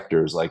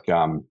sectors, like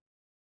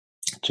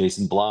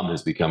Jason Blum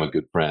has become a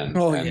good friend.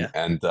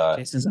 And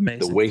Jason's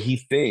amazing. The way he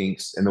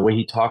thinks and the way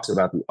he talks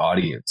about the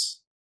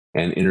audience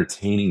and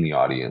entertaining the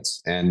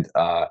audience, and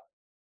the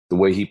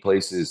way he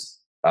places,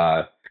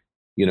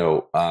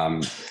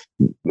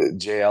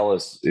 Jay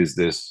Ellis is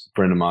this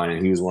friend of mine,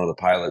 and he was one of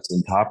the pilots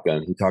in Top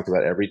Gun. He talked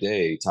about every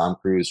day Tom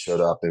Cruise showed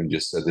up and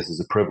just said, this is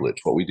a privilege.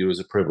 What we do is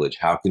a privilege.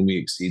 How can we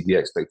exceed the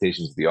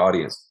expectations of the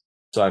audience?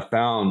 So I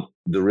found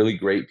the really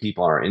great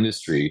people in our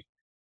industry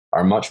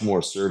are much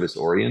more service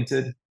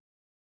oriented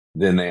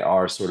than they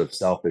are sort of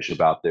selfish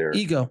about their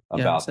ego,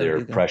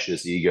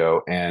 precious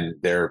ego and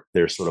their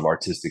sort of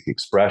artistic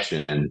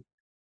expression.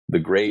 The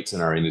greats in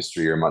our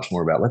industry are much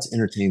more about, let's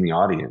entertain the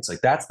audience.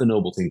 Like, that's the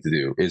noble thing to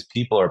do. Is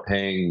people are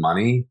paying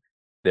money,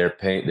 they're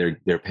paying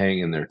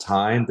in their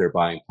time, they're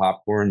buying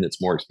popcorn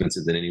that's more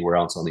expensive than anywhere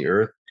else on the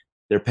earth.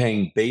 They're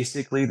paying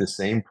basically the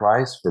same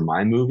price for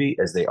my movie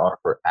as they are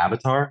for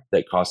Avatar,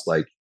 that costs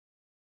like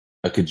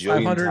a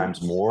cajillion times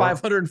more.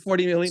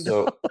 $540 million.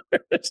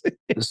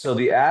 So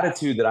the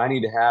attitude that I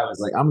need to have is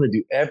like, I'm going to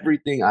do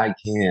everything I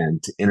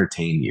can to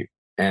entertain you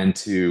and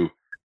to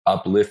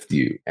uplift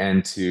you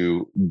and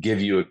to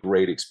give you a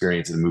great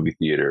experience in a movie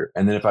theater.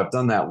 And then if I've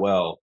done that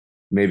well,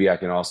 maybe I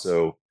can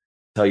also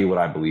tell you what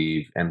I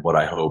believe and what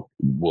I hope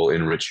will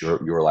enrich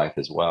your life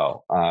as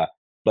well.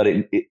 But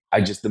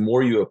the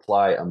more you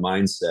apply a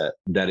mindset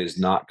that is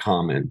not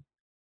common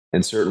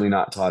and certainly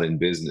not taught in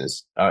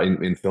business,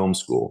 in film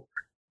school,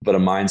 but a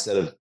mindset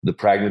of the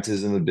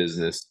pragmatism of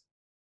business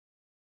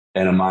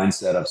and a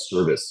mindset of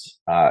service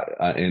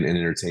and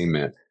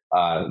entertainment,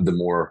 the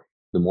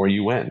more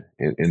you win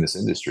in this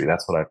industry.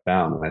 That's what I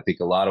found. And I think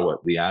a lot of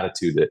what the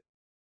attitude that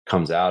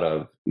comes out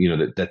of,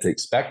 that's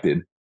expected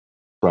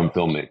from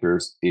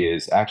filmmakers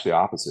is actually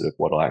opposite of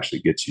what will actually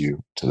get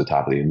you to the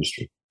top of the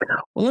industry.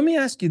 Well, let me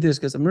ask you this,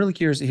 because I'm really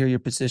curious to hear your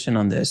position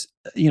on this.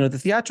 The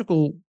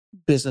theatrical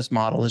business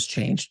model has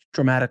changed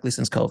dramatically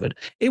since COVID.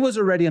 It was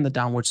already on the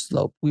downward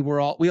slope. We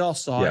all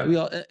saw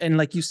it. And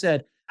like you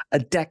said, a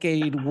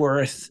decade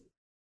worth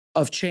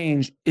of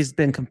change has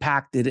been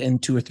compacted in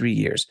 2 or 3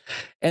 years.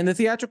 And the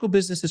theatrical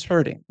business is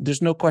hurting.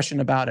 There's no question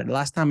about it.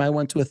 Last time I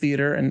went to a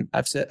theater, and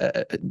I've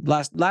said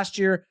last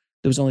year,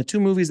 There was only 2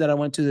 movies that I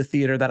went to the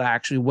theater that I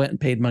actually went and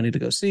paid money to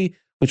go see,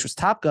 which was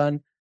Top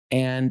Gun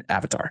and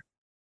Avatar.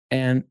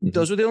 And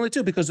those were the only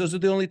 2, because those are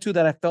the only 2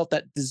 that I felt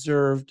that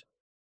deserved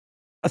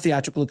a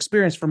theatrical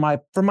experience from my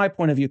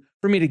point of view,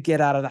 for me to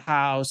get out of the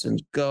house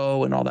and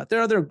go and all that. There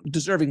are other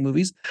deserving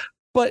movies,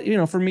 but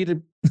for me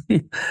to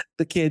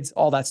the kids,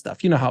 all that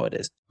stuff, you know how it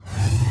is.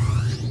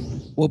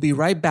 We'll be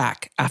right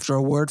back after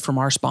a word from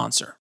our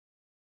sponsor.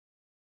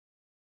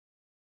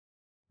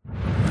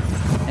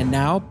 And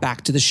now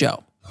back to the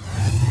show.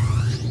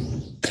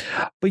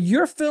 But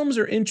your films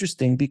are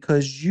interesting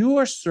because you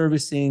are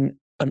servicing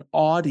an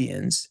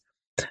audience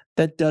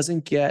that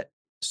doesn't get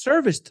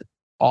serviced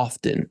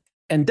often,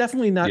 and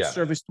definitely not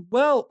serviced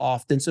well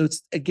often. So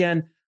it's,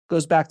 again,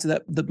 goes back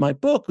to my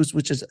book,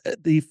 which is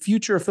the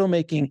future of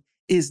filmmaking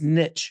is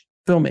niche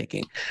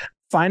filmmaking.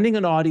 Finding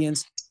an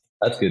audience.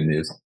 That's good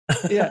news.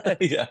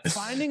 Yeah.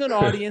 Finding an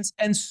audience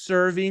and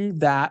serving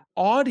that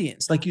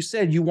audience. Like you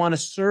said, you want to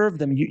serve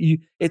them.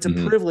 It's a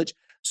privilege.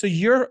 So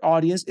your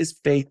audience is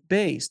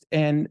faith-based,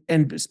 and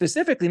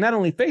specifically not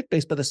only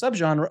faith-based, but the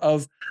subgenre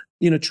of,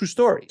 true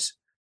stories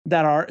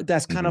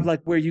that's kind of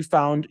like where you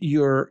found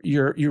your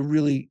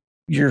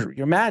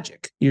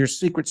magic, your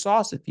secret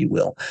sauce, if you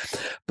will.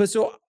 But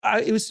so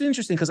it was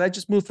interesting because I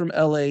just moved from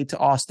LA to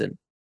Austin,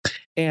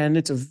 and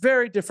it's a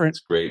very different.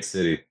 It's a great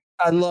city.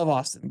 I love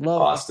Austin.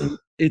 Love Austin.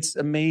 It's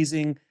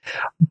amazing.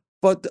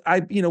 But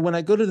when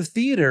I go to the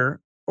theater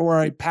or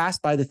I pass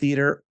by the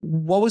theater,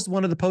 what was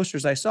one of the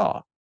posters I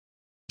saw?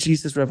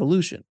 Jesus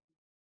Revolution.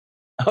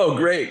 Oh,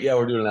 great. Yeah,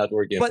 we're doing an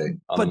outdoor campaign.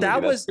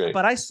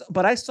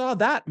 But I saw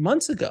that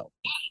months ago.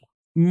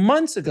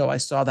 Months ago, I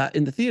saw that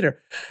in the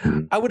theater.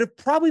 I would have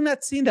probably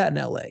not seen that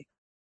in LA.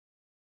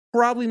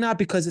 Probably not,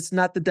 because it's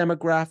not the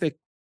demographic,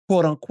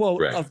 quote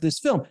unquote, of this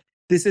film.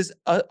 This is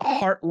a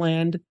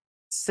heartland,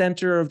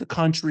 center of the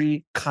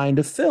country kind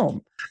of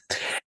film.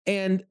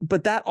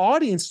 But that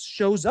audience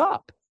shows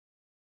up.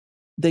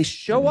 They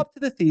show up to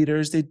the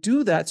theaters. They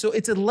do that. So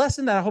it's a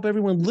lesson that I hope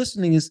everyone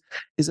listening is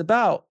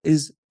about.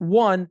 Is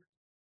one,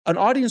 an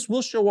audience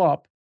will show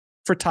up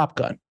for Top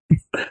Gun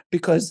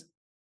because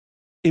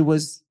it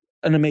was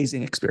an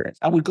amazing experience.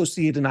 I would go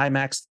see it in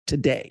IMAX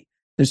today.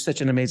 There's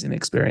such an amazing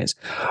experience.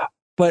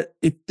 But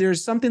if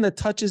there's something that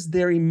touches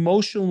their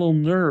emotional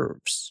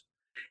nerves,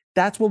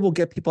 that's what will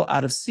get people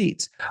out of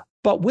seats.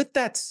 But with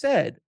that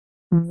said,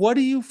 what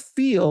do you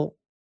feel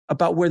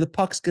about where the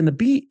puck's going to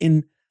be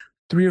in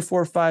 3 or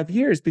 4 or 5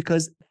 years?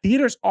 Because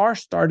theaters are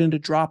starting to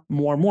drop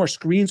more and more.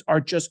 Screens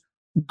are just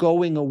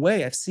going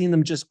away. I've seen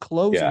them just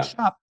close and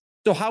shop.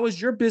 So how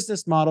is your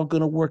business model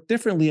going to work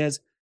differently, as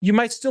you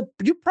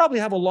probably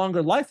have a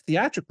longer life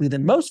theatrically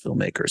than most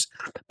filmmakers,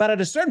 but at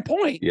a certain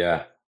point,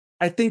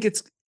 I think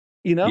it's,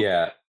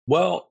 Yeah.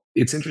 Well,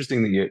 it's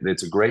interesting that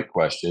it's a great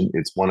question.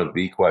 It's one of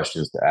the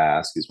questions to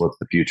ask, is what's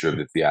the future of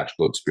the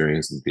theatrical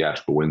experience and the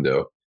theatrical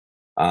window?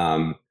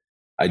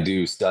 I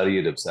do study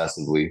it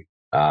obsessively.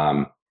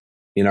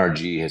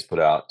 NRG has put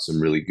out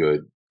some really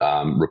good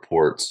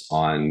reports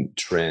on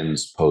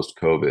trends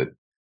post-COVID.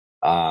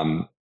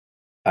 The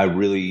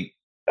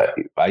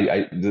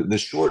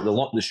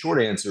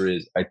short answer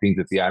is, I think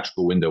the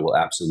theatrical window will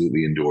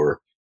absolutely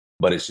endure,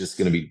 but it's just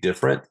going to be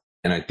different,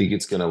 and I think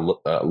it's going to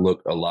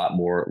look a lot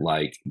more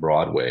like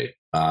Broadway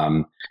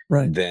than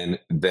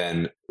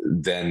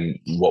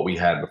what we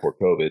had before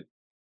COVID.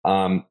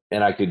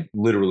 And I could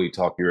literally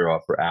talk your ear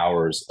off for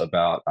hours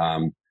about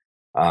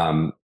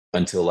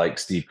until like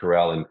Steve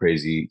Carell in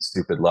Crazy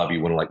Stupid Love, you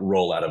want to like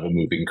roll out of a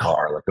moving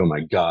car, like, oh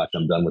my gosh,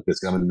 I'm done with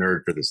this. I'm a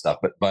nerd for this stuff.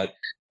 But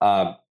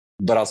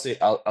I'll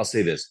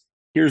say this.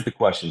 Here's the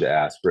question to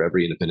ask for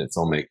every independent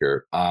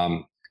filmmaker.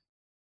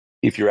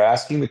 If you're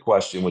asking the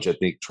question, which I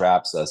think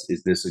traps us,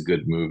 is this a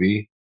good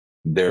movie?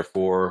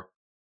 Therefore,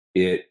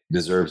 it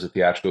deserves a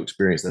theatrical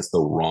experience. That's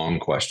the wrong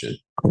question.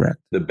 Correct.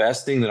 The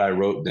best thing that I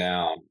wrote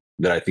down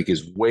that I think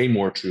is way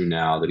more true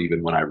now than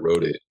even when I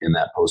wrote it in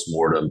that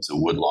postmortem to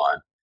WOODLAWN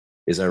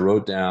is I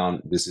wrote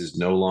down, this is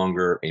no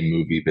longer a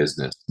movie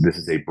business. This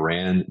is a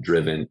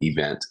brand-driven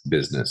event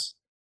business.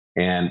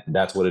 And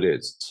that's what it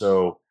is.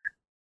 So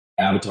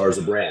Avatar is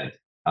a brand.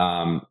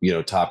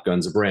 Top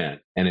Gun's a brand,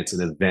 and it's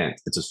an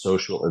event. It's a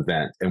social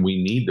event, and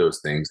we need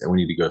those things, and we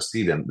need to go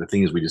see them. The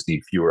thing is, we just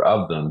need fewer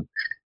of them,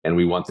 and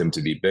we want them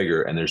to be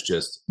bigger. And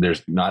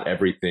there's not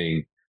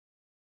everything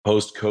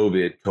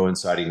post-COVID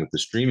coinciding with the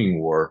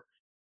streaming war.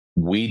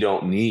 We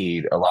don't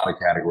need a lot of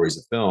categories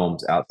of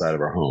films outside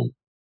of our home.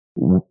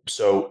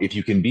 So if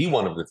you can be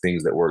one of the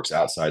things that works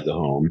outside the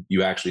home,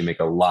 you actually make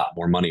a lot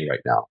more money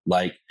right now.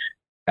 Like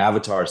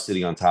Avatar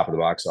sitting on top of the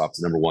box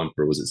office, number one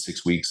for, was it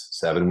 6 weeks,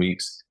 7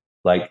 weeks?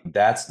 Like,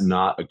 that's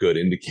not a good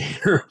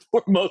indicator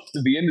for most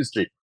of the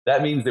industry.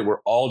 That means that we're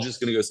all just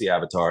going to go see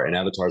Avatar, and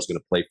Avatar is going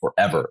to play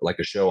forever, like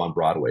a show on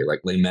Broadway, like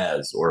Les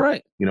Mis or,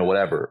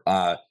 whatever.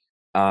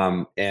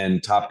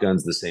 And Top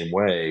Gun's the same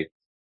way.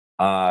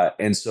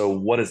 And so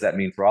what does that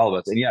mean for all of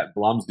us? And yeah,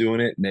 Blum's doing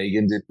it.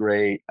 Megan did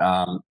great.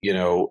 And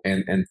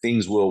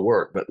things will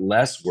work, but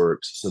less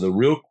works. So the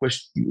real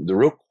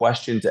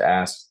question to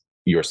ask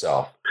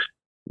yourself,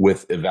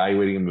 with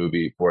evaluating a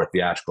movie for a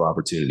theatrical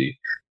opportunity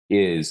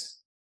is,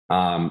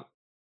 I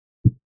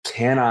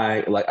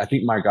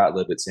think my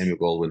Gottlieb at Samuel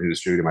Goldwyn, who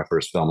distributed my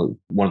first film,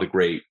 one of the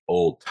great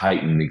old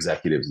Titan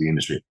executives of the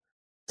industry,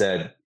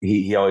 said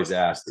he always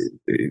asked,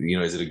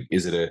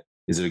 is it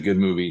a good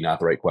movie? Not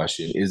the right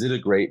question. Is it a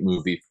great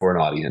movie for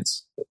an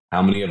audience?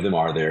 How many of them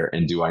are there?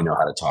 And do I know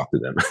how to talk to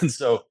them? And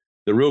so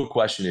the real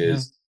question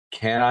is,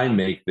 can I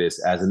make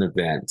this as an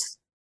event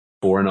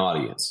for an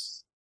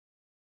audience?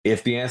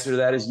 If the answer to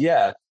that is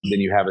yes, then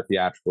you have a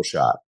theatrical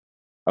shot.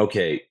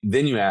 Okay,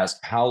 then you ask,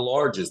 how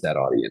large is that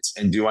audience?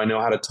 And do I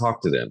know how to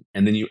talk to them?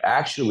 And then you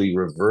actually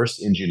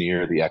reverse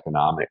engineer the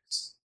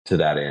economics to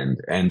that end.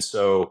 And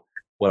so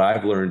what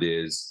I've learned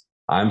is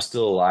I'm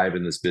still alive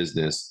in this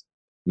business,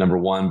 number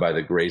one, by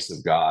the grace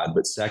of God.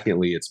 But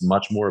secondly, it's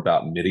much more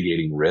about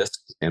mitigating risk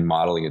and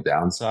modeling a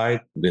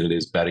downside than it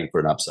is betting for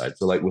an upside.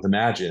 So like with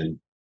Imagine,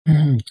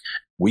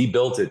 we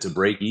built it to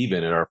break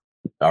even at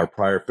our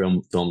prior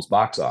film's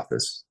box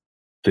office,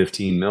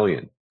 15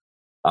 million.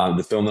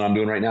 The film that I'm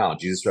doing right now,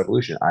 Jesus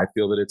Revolution, I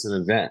feel that it's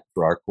an event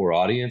for our core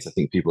audience. I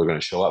think people are going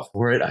to show up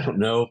for it. I don't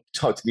know.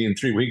 Talk to me in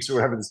 3 weeks or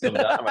whatever this comes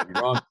out. I might be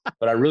wrong,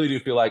 but I really do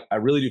feel like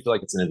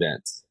it's an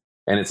event,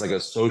 and it's like a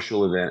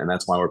social event, and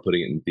that's why we're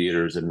putting it in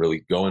theaters and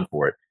really going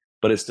for it.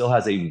 But it still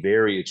has a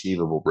very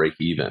achievable break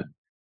even,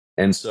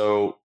 and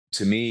so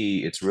to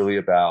me, it's really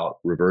about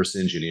reverse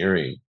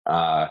engineering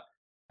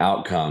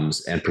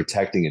outcomes and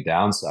protecting a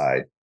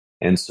downside.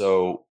 And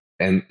so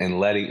and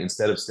letting,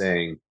 instead of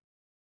saying,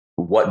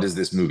 what does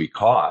this movie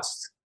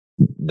cost?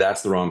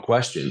 That's the wrong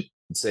question.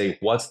 Say,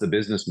 what's the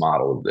business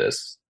model of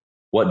this?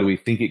 What do we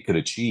think it could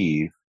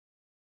achieve?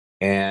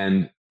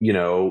 And,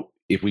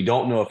 if we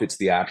don't know if it's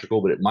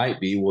theatrical, but it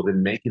might be, well,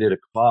 then make it at a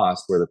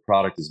cost where the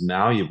product is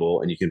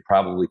malleable and you can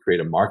probably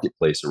create a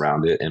marketplace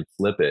around it and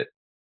flip it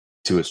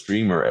to a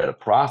streamer at a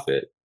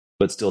profit,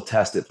 but still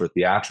test it for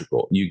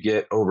theatrical. You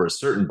get over a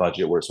certain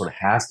budget where it sort of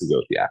has to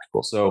go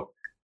theatrical. So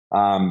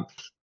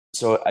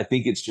I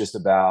think it's just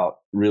about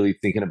really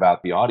thinking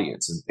about the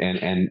audience.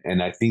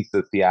 And I think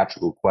the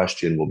theatrical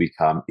question will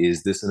become,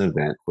 is this an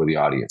event for the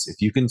audience?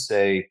 If you can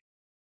say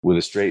with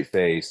a straight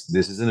face,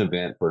 this is an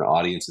event for an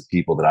audience of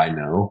people that I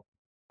know,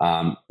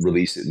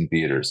 release it in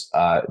theaters.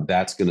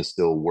 That's going to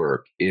still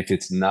work. If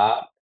it's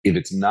not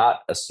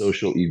a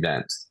social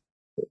event,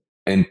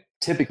 and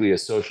typically a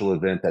social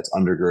event that's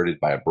undergirded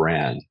by a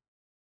brand,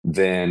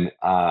 then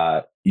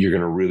you're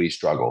going to really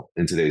struggle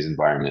in today's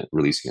environment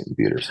releasing it in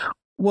theaters.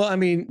 Well, I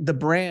mean, the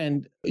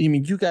brand,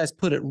 you guys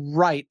put it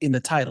right in the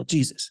title,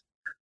 Jesus.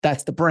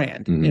 That's the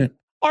brand. Mm-hmm.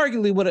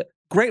 Arguably, what a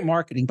great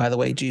marketing, by the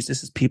way,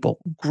 Jesus is people.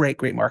 Great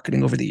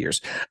marketing over the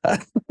years.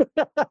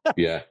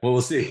 Yeah, well,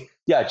 we'll see.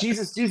 Yeah,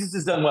 Jesus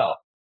has done well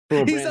from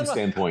a brand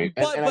standpoint.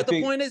 But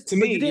the point is, to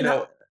me,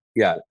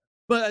 yeah.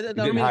 But I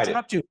don't mean to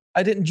interrupt you.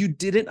 You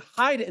didn't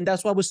hide it. And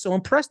that's why I was so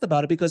impressed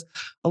about it, because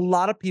a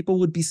lot of people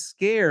would be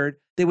scared.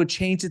 They would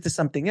change it to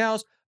something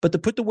else. But to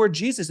put the word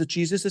Jesus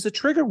is a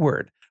trigger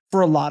word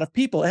for a lot of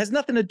people. It has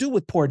nothing to do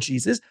with poor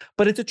Jesus,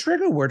 but it's a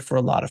trigger word for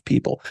a lot of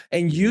people.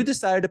 And you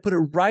decided to put it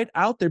right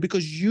out there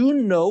because you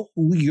know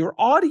who your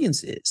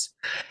audience is.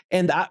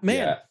 And God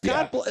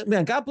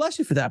bless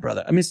you for that,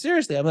 brother. I mean,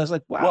 seriously, I was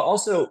like, wow. Well,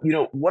 also,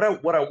 what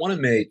I want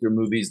to make are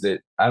movies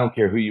that I don't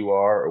care who you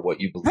are or what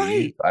you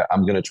believe. Right.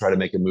 I'm going to try to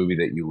make a movie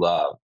that you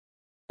love.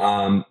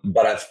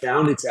 But I've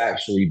found it's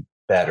actually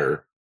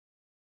better.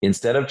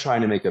 Instead of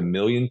trying to make 1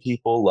 million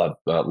people love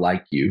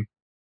like you,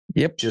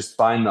 just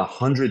find the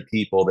 100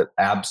 people that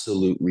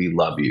absolutely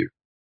love you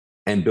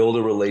and build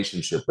a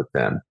relationship with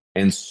them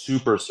and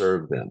super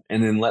serve them.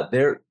 And then let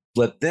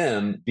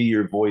them be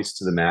your voice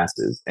to the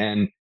masses,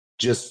 and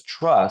just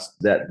trust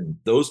that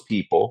those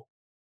people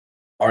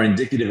are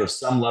indicative of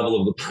some level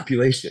of the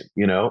population,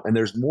 and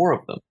there's more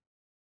of them.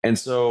 And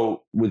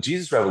so with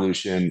Jesus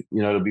Revolution,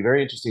 it'll be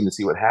very interesting to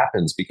see what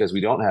happens, because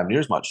we don't have near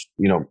as much,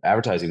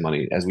 advertising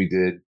money as we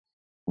did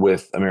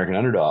with American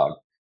Underdog.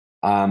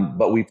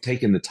 But we've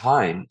taken the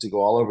time to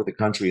go all over the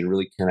country and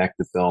really connect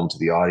the film to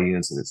the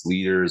audience and its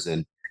leaders.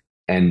 And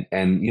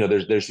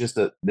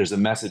there's a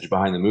message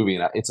behind the movie.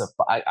 And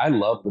I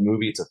love the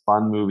movie. It's a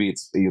fun movie.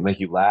 It'll make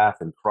you laugh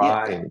and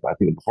cry. Yeah. And I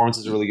think the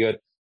performances are really good.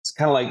 It's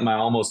kind of like my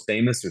Almost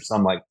Famous, or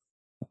some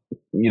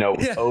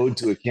ode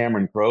to a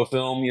Cameron Crowe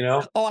film,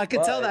 Oh, I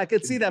could tell that. I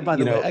could see that, by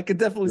the way. I could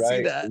definitely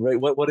see that. Right.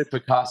 What did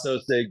Picasso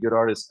say? Good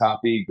artists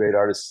copy, great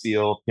artists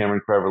steal. Cameron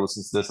Crowe ever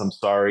listens to this, I'm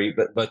sorry.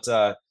 But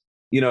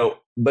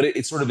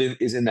it sort of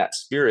is in that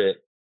spirit.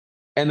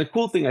 And the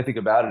cool thing I think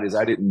about it is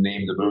I didn't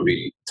name the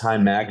movie.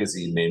 Time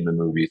Magazine named the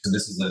movie. So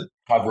this is a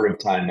cover of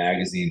Time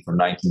Magazine from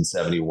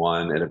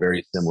 1971 at a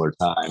very similar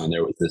time. And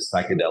there was this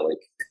psychedelic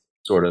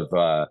sort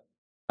of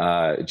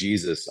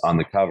Jesus on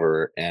the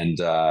cover.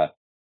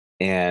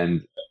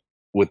 And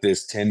with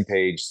this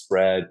 10-page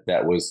spread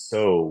that was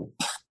so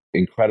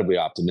incredibly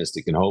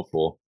optimistic and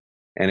hopeful.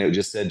 And it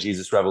just said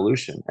Jesus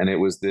Revolution. And it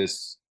was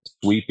this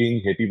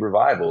sweeping hippie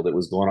revival that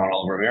was going on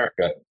all over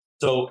America.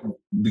 So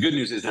the good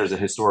news is there's a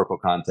historical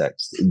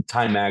context.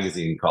 Time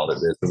Magazine called it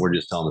this, and we're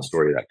just telling the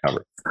story of that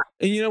cover.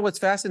 And you know what's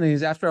fascinating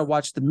is after I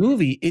watched the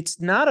movie, it's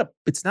not a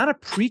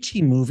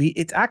preachy movie.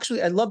 It's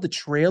actually, I love the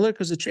trailer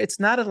because it's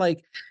not a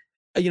like,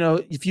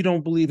 if you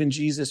don't believe in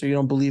Jesus or you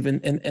don't believe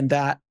in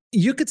that,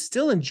 you could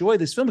still enjoy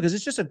this film because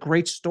it's just a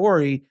great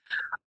story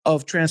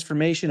of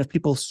transformation, of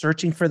people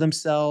searching for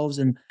themselves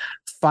and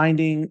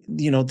finding,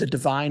 the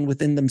divine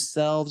within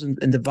themselves and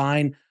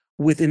divine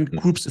within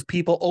groups of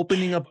people,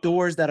 opening up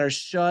doors that are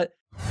shut.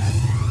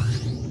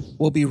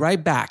 We'll be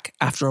right back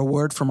after a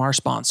word from our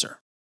sponsor.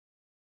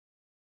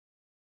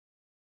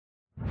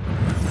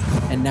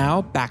 And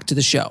now back to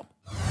the show.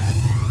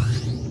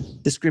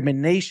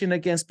 Discrimination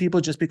against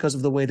people just because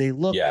of the way they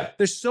look. Yeah.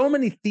 There's so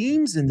many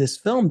themes in this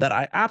film that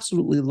I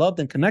absolutely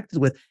loved and connected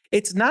with.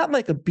 It's not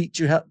like a beat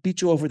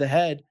you over the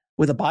head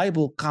with a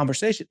Bible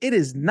conversation. It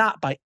is not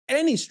by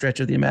any stretch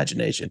of the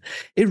imagination.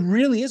 It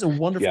really is a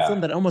wonderful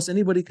film that almost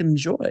anybody can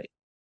enjoy.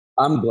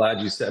 I'm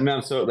glad you said.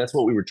 That's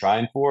what we were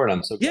trying for, and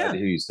I'm so glad to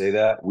hear you say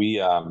that.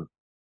 We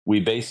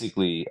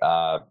basically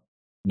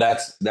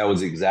that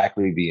was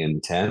exactly the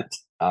intent.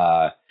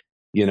 I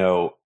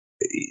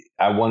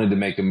wanted to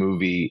make a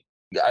movie.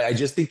 I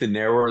just think the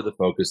narrower the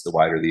focus, the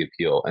wider the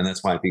appeal. And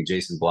that's why I think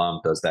Jason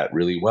Blum does that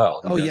really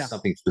well. He does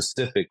something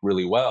specific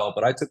really well.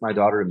 But I took my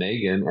daughter to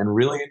Megan and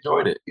really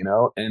enjoyed it,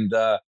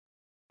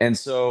 and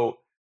so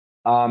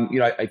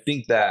I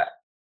think that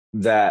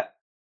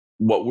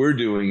what we're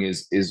doing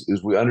is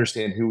we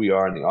understand who we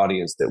are in the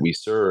audience that we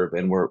serve,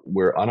 and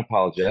we're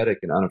unapologetic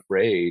and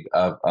unafraid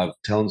of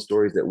telling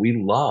stories that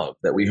we love,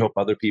 that we hope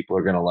other people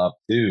are going to love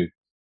too.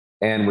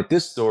 And with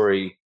this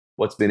story,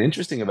 what's been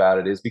interesting about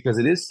it is because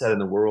it is set in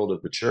the world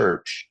of the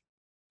church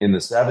in the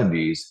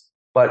 70s,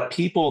 but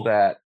people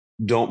that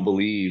don't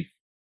believe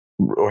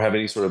or have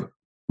any sort of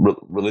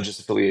religious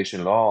affiliation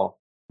at all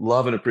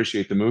love and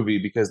appreciate the movie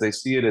because they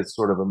see it as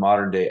sort of a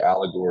modern day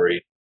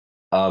allegory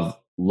of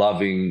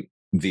loving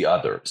the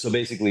other. So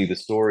basically the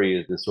story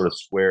is this sort of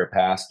square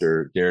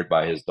pastor dared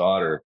by his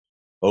daughter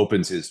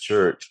opens his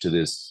church to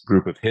this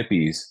group of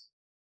hippies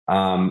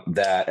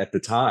that at the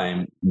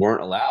time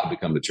weren't allowed to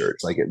come to church.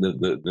 Like at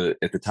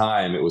the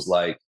time, it was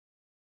like,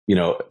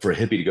 for a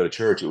hippie to go to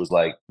church, it was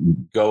like,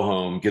 go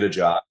home, get a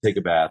job, take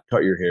a bath,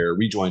 cut your hair,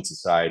 rejoin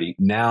society.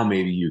 Now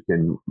maybe you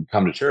can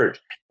come to church.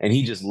 And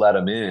he just let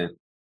them in.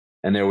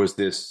 And there was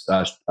this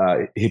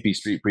hippie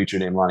street preacher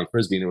named Lonnie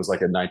Frisbee, and it was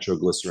like a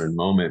nitroglycerin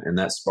moment. And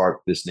that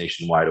sparked this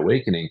nationwide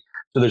awakening.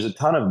 So there's a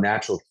ton of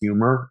natural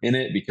humor in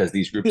it because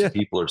these groups of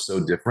people are so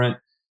different.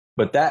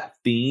 But that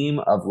theme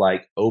of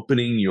like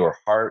opening your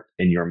heart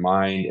and your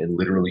mind and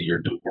literally your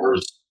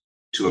doors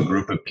to a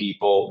group of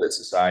people that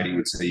society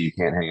would say you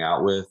can't hang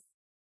out with,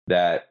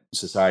 that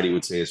society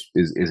would say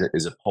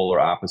is a polar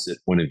opposite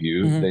point of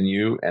view than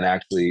you, and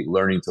actually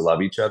learning to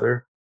love each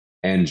other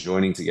and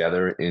joining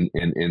together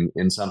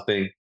in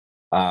something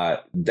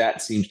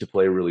that seems to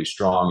play really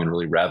strong and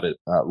really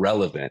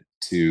relevant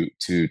to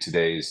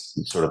today's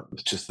sort of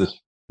just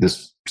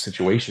this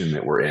situation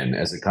that we're in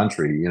as a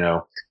country,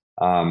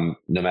 no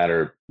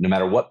matter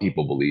what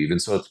people believe.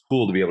 And so it's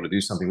cool to be able to do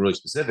something really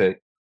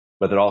specific,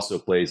 but that also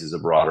plays as a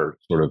broader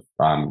sort of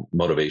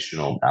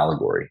motivational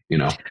allegory,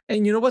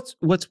 And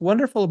what's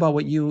wonderful about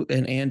what you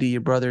and Andy,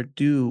 your brother,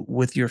 do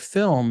with your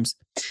films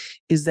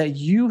is that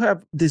you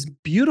have this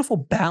beautiful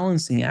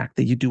balancing act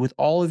that you do with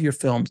all of your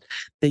films,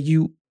 that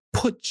you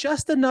put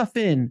just enough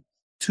in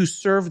to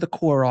serve the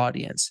core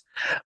audience,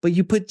 but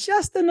you put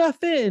just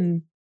enough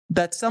in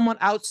that someone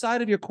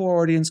outside of your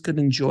core audience could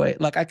enjoy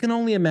it. Like I can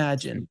only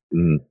imagine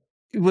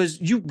it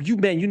was you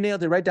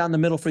nailed it right down the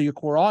middle for your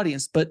core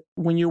audience. But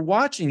when you're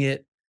watching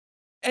it,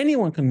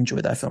 anyone can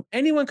enjoy that film.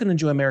 Anyone can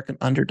enjoy American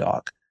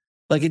Underdog.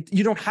 Like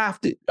you don't have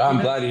to.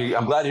 I'm glad to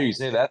hear you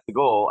say that's the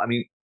goal. I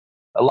mean,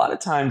 a lot of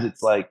times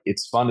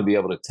it's fun to be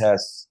able to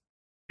test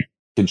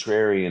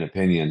contrarian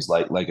opinions,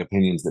 like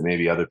opinions that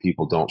maybe other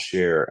people don't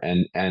share.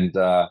 And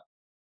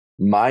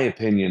my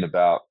opinion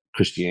about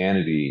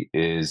Christianity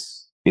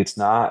is it's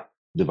not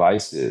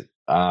divisive.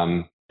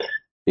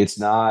 It's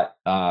not,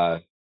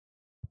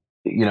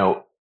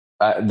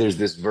 there's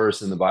this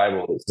verse in the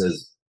Bible that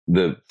says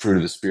the fruit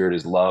of the Spirit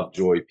is love,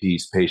 joy,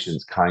 peace,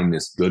 patience,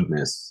 kindness,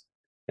 goodness.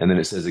 And then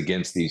it says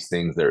against these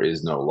things, there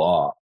is no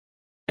law.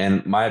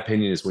 And my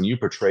opinion is when you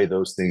portray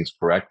those things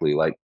correctly,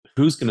 like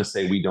who's going to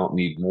say we don't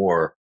need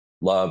more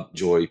love,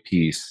 joy,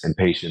 peace, and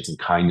patience and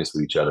kindness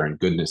with each other and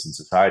goodness in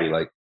society?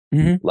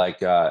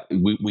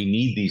 We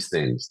need these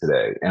things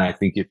today. And I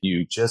think if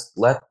you just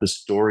let the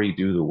story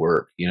do the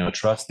work,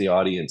 trust the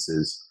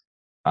audience's,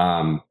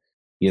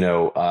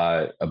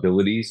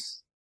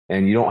 abilities,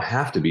 and you don't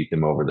have to beat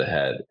them over the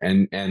head.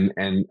 And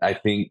I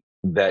think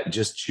that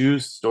just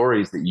choose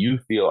stories that you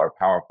feel are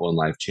powerful and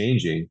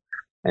life-changing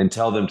and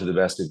tell them to the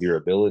best of your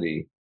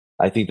ability.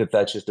 I think that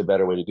that's just a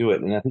better way to do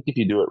it. And I think if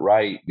you do it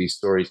right, these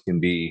stories can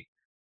be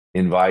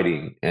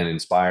inviting and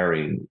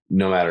inspiring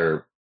no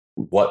matter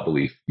what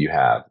belief you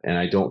have. And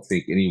I don't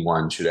think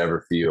anyone should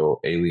ever feel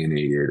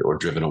alienated or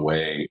driven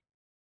away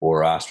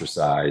or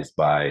ostracized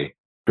by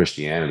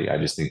Christianity. I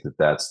just think that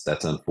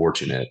that's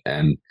unfortunate.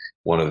 And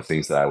one of the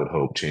things that I would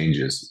hope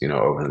changes,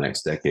 over the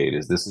next decade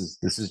is this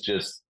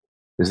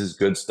is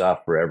good stuff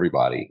for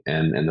everybody.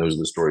 And those are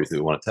the stories that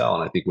we want to tell.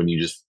 And I think when you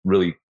just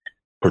really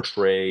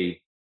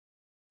portray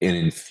and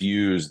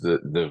infuse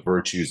the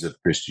virtues of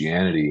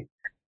Christianity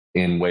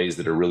in ways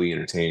that are really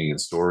entertaining in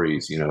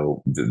stories,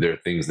 there are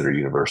things that are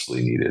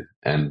universally needed,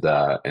 and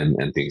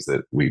things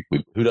that we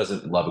who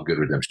doesn't love a good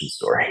redemption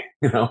story,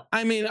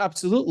 I mean,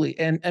 absolutely.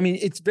 And I mean,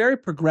 it's very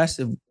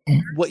progressive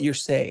what you're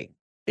saying,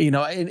 and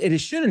it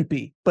shouldn't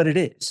be, but it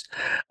is,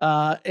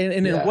 and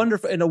in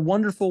a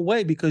wonderful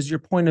way, because your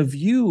point of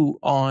view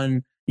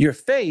on your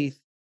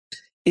faith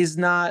is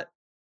not,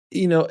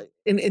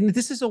 and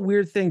this is a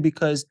weird thing,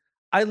 because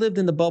I lived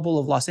in the bubble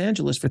of Los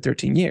Angeles for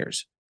 13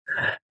 years.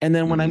 And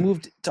then when I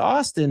moved to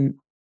Austin,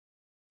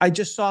 I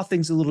just saw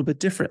things a little bit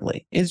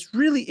differently. It's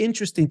really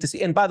interesting to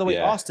see. And by the way,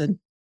 Austin,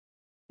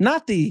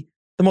 not the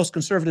most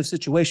conservative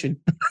situation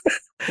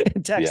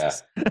in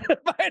Texas,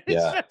 by any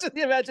stretch of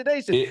the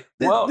imagination.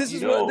 This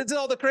is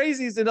all the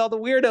crazies and all the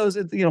weirdos,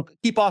 and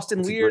keep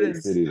Austin weird. It's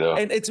a great city, though.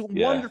 And it's a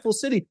wonderful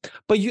city.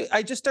 But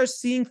I just start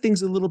seeing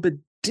things a little bit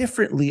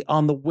differently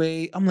on the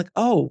way. I'm like,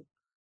 oh,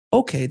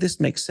 okay, this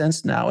makes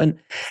sense now. And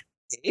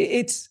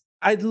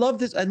I love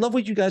this. I love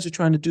what you guys are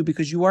trying to do,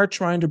 because you are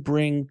trying to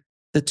bring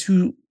the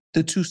two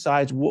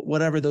sides,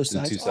 whatever those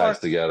sides are, two sides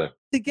together,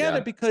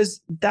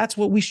 because that's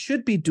what we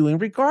should be doing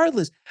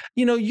regardless.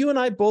 You and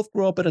I both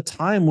grew up at a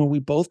time where we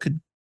both could,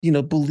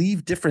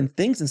 believe different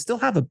things and still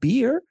have a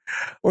beer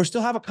or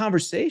still have a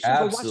conversation.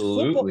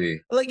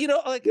 Absolutely. Watch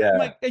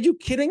football. Are you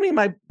kidding me?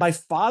 My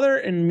father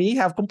and me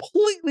have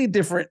completely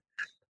different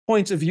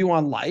points of view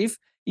on life.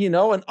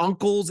 And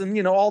uncles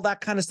and, all that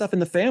kind of stuff in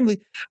the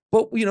family.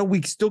 But,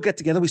 we still get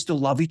together. We still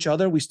love each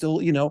other. We still,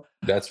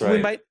 That's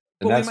right.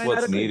 And that's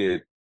what's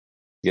needed.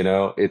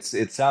 It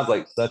sounds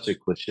like such a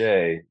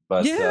cliche,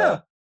 but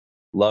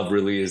love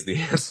really is the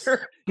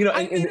answer.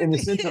 In the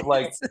sense of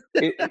like,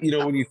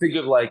 when you think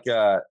of like,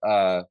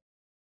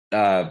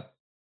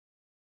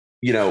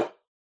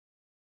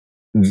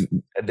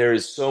 there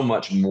is so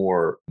much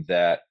more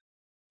that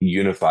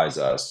unifies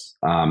us,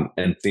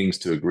 and things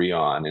to agree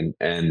on,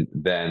 and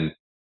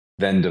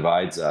then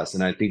divides us.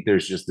 And I think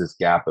there's just this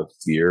gap of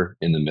fear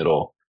in the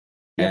middle.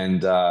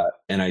 Yeah.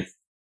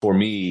 For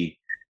me,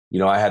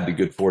 I had the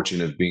good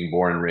fortune of being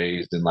born and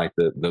raised in like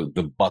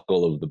the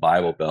buckle of the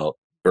Bible Belt,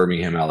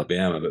 Birmingham,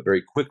 Alabama, but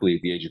very quickly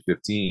at the age of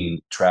 15,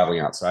 traveling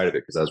outside of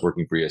it because I was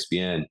working for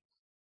ESPN.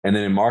 And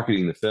then in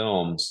marketing the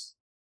films,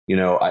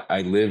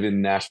 I live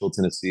in Nashville,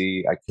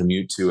 Tennessee. I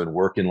commute to and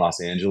work in Los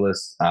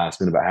Angeles.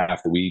 Spend about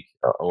half the week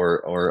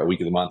or a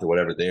week of the month or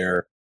whatever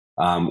there.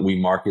 We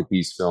market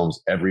these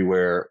films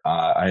everywhere.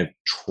 I have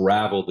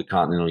traveled the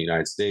continental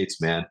United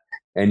States, man.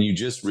 And you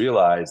just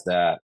realize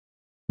that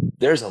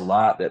there's a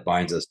lot that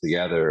binds us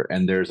together,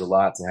 and there's a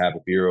lot to have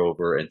a beer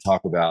over and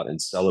talk about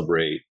and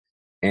celebrate.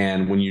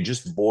 And when you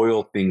just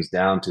boil things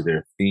down to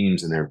their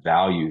themes and their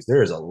values,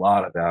 there is a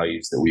lot of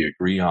values that we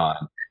agree on.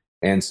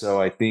 And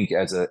so I think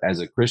as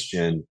a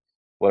Christian,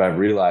 what I've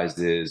realized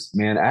is,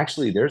 man,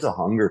 actually there's a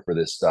hunger for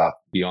this stuff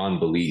beyond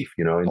belief,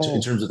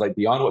 in terms of like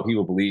beyond what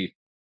people believe.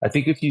 I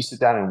think if you sit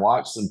down and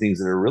watch some things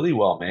that are really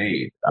well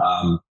made,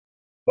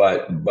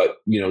 but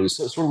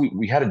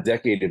we had a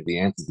decade of the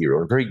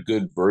anti-hero, very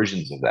good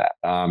versions of that.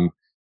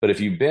 But if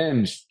you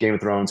binge Game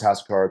of Thrones,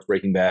 House of Cards,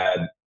 Breaking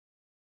Bad,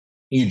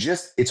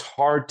 it's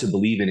hard to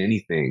believe in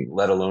anything,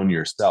 let alone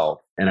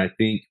yourself. And I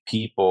think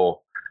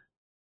people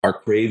are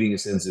craving a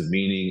sense of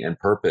meaning and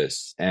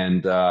purpose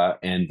and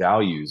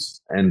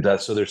values. And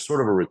so there's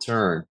sort of a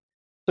return.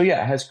 So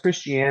yeah, has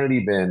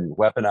Christianity been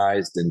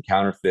weaponized and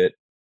counterfeit?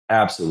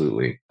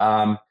 Absolutely.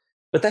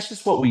 But that's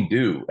just what we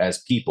do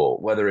as people,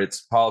 whether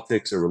it's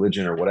politics or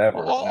religion or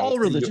whatever. All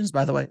religions,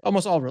 by the way,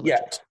 almost all religions.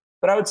 Yeah.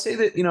 But I would say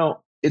that,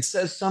 it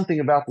says something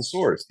about the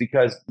source,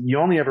 because you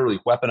only ever really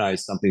weaponize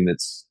something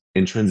that's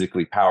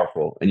intrinsically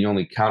powerful, and you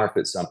only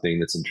counterfeit something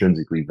that's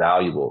intrinsically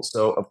valuable.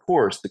 So of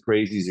course the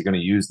crazies are going to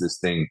use this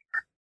thing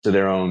to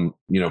their own,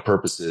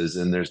 purposes.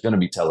 And there's going to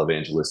be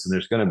televangelists and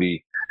there's going to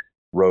be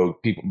rogue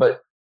people.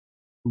 But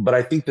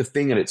I think the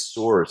thing at its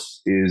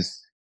source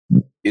is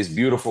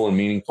beautiful and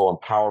meaningful and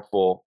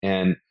powerful.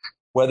 And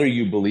whether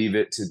you believe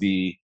it to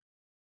be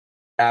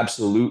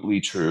absolutely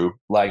true,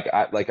 like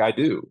I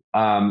do,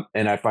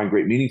 and I find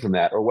great meaning from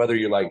that, or whether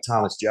you're like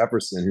Thomas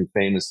Jefferson, who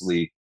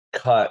famously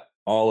cut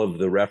all of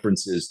the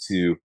references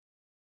to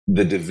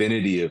the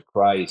divinity of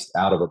Christ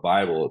out of the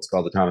Bible. It's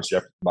called the Thomas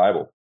Jefferson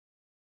Bible.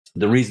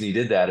 The reason he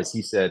did that is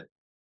he said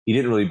he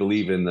didn't really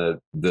believe in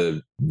the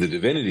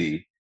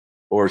divinity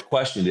or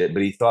questioned it,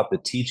 but he thought the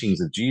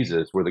teachings of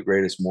Jesus were the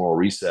greatest moral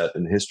reset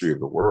in the history of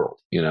the world,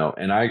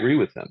 and I agree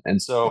with him.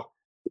 And so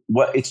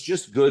it's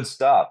just good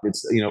stuff.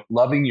 It's,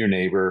 loving your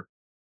neighbor,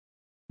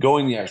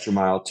 going the extra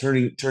mile,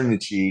 turning the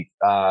cheek,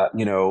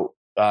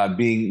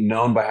 being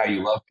known by how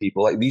you love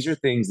people. Like, these are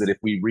things that if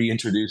we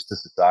reintroduce to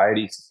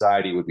society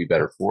would be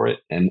better for it.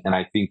 And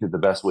I think that the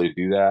best way to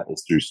do that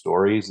is through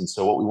stories. And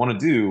so what we want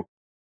to do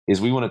is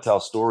we want to tell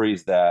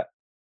stories that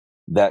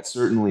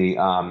certainly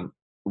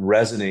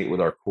resonate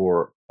with our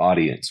core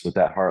audience, with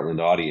that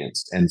Heartland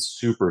audience, and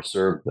super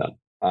serve them.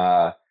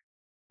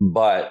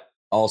 But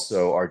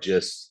also are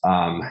just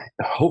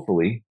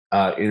hopefully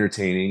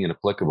entertaining and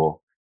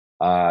applicable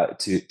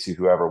to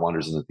whoever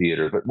wanders in the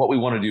theater. But what we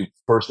want to do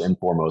first and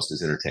foremost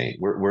is entertain.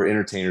 We're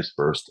entertainers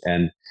first,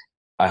 and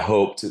I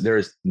hope there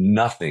is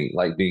nothing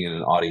like being in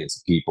an audience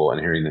of people and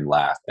hearing them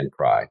laugh and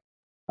cry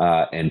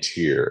and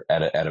cheer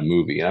at a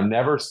movie. And I've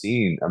never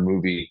seen a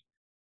movie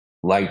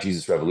like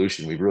Jesus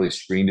Revolution. We've really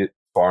screened it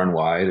far and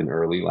wide and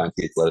early.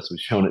 Lionsgate's let us. We've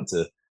shown it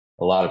to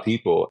a lot of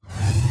people.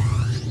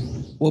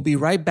 We'll be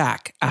right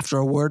back after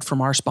a word from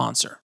our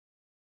sponsor.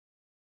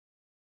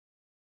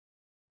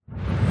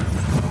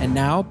 And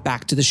now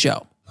back to the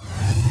show.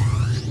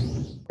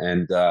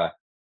 And,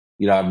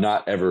 I've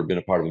not ever been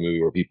a part of a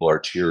movie where people are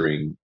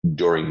cheering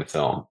during the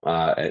film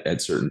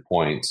at certain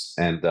points.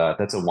 And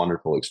that's a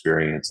wonderful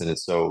experience. And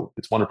it's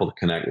wonderful to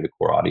connect with a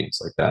core audience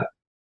like that.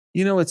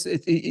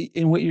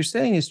 And what you're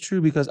saying is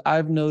true, because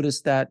I've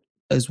noticed that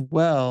as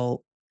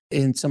well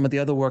in some of the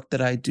other work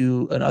that I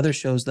do and other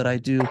shows that I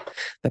do,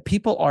 that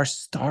people are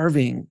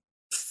starving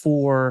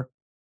for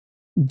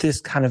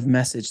this kind of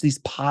message, these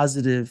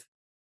positive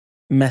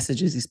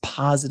messages, these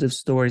positive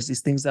stories,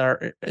 these things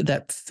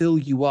that fill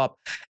you up.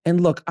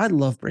 And look, I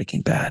love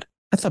Breaking Bad.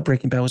 I thought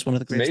Breaking Bad was one of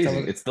the greatest.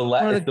 Amazing. It's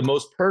the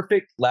most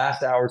perfect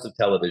last hours of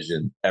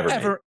television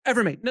ever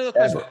made. No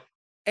question.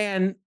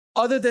 And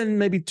other than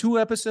maybe 2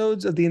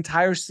 episodes of the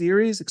entire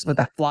series, except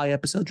that fly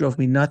episode drove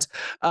me nuts.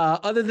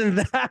 Other than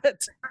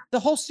that, the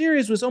whole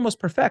series was almost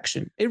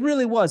perfection. It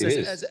really was.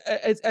 As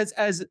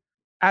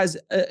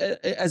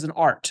an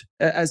art,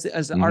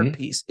 as an art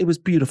piece. It was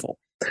beautiful.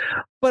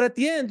 But at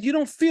the end, you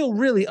don't feel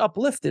really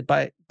uplifted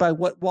by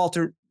what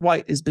Walter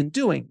White has been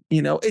doing.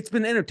 It's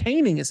been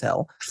entertaining as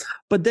hell.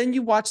 But then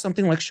you watch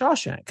something like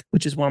Shawshank,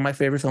 which is one of my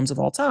favorite films of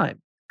all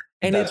time.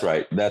 And that's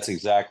right. That's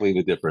exactly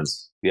the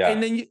difference. Yeah.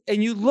 And then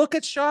you look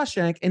at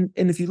Shawshank, and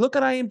if you look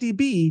at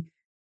IMDb,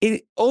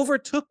 it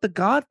overtook The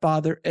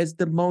Godfather as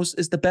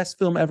the best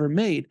film ever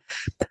made.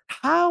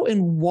 How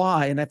and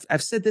why? And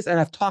I've said this, and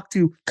I've talked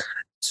to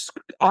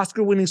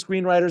Oscar-winning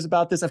screenwriters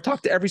about this. I've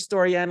talked to every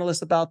story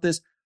analyst about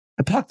this.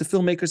 I've talked to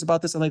filmmakers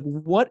about this. I'm like,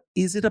 what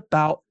is it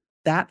about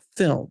that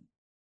film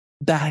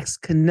that's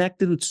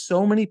connected with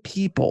so many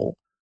people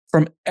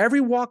from every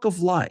walk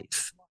of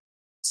life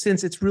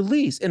since its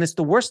release? And it's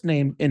the worst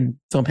name in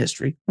film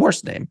history.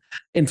 On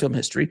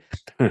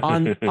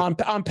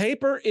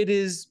paper, it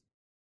is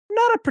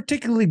not a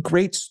particularly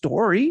great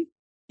story.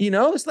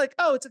 It's like,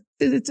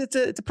 it's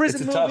a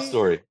prison movie. Tough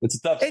story. It's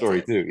a tough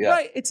story too. Yeah.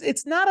 Right.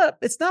 It's not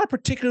a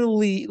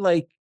particularly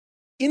like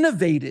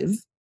innovative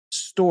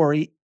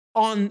story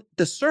on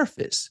the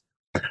surface.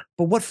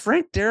 But what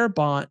Frank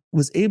Darabont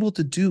was able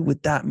to do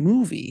with that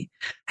movie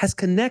has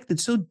connected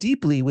so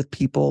deeply with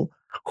people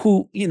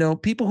who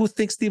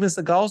think Steven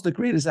Seagal is the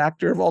greatest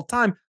actor of all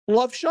time,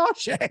 love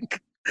Shawshank.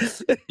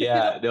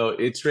 Yeah, no,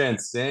 it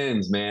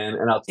transcends, man.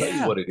 And I'll tell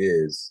you what it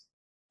is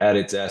at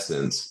its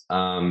essence.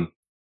 I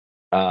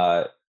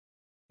love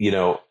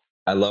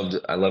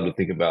to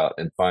think about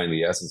and find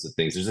the essence of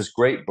things. There's this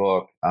great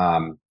book,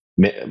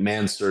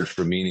 Man's Search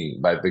for Meaning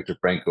by Viktor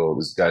Frankl.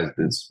 This guy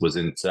was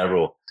in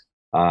several,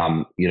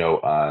 survived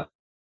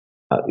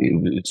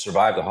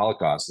the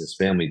Holocaust. His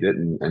family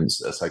didn't, and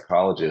a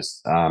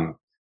psychologist,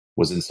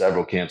 was in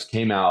several camps,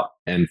 came out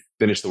and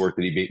finished the work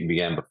that he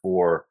began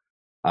before,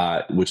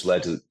 which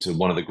led to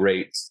one of the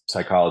great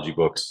psychology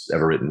books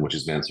ever written, which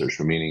is Man's Search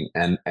for Meaning.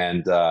 And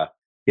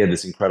he had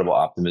this incredible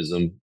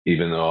optimism,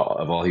 even though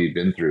of all he'd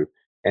been through.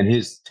 And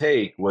his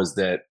take was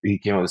that he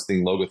came up with this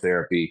thing,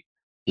 logotherapy,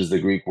 which is the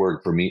Greek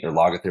word for meaning, or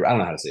logotherapy. I don't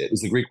know how to say it.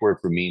 It's the Greek word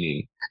for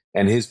meaning.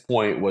 And his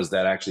point was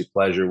that actually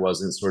pleasure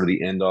wasn't sort of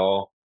the end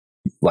all,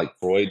 like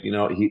Freud.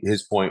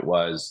 His point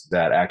was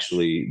that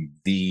actually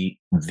the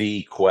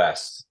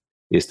quest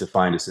is to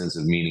find a sense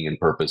of meaning and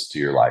purpose to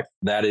your life.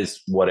 That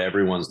is what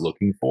everyone's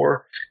looking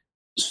for.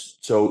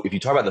 So if you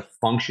talk about the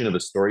function of a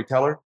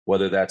storyteller,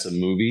 whether that's a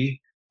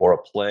movie or a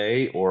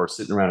play or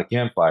sitting around a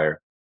campfire,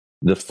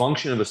 the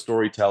function of a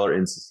storyteller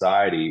in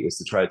society is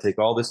to try to take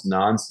all this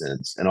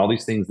nonsense and all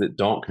these things that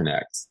don't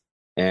connect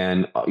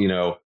and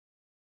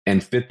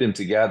fit them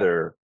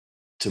together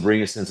to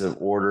bring a sense of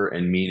order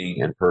and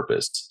meaning and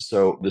purpose.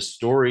 So the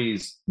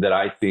stories that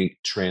I think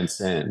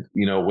transcend,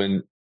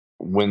 when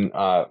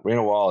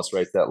Randall Wallace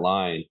writes that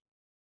line,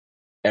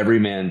 every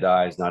man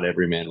dies, not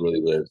every man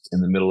really lives,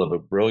 in the middle of a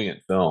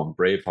brilliant film,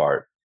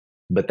 Braveheart.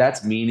 But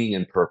that's meaning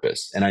and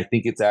purpose. And I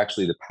think it's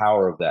actually the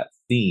power of that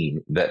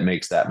theme that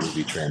makes that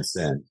movie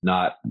transcend,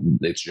 not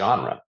its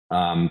genre.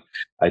 I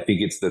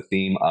think it's the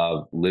theme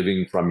of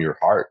living from your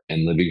heart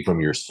and living from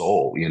your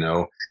soul,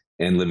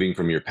 and living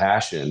from your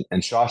passion.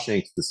 And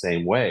Shawshank's the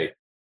same way.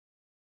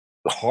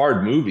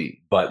 Hard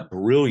movie, but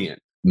brilliant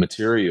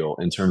material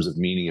in terms of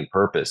meaning and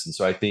purpose. And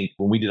so I think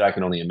when we did I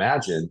Can Only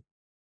Imagine,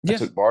 I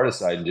took Bart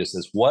aside and just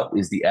says, what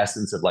is the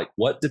essence of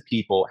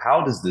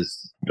how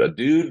does a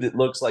dude that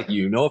looks like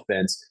you, no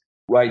offense,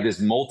 right? This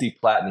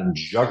multi-platinum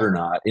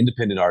juggernaut,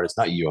 independent artist,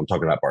 not you, I'm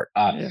talking about Bart.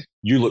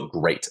 You look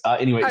great.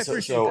 Anyway,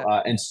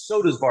 and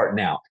so does Bart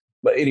now.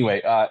 But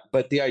anyway,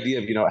 but the idea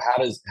of,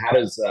 how does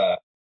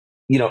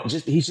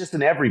he's just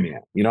an everyman,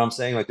 you know what I'm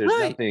saying? Like there's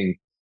nothing,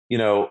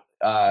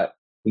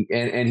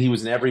 and he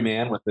was an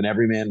everyman with an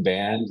everyman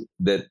band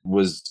that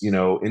was,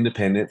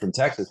 independent from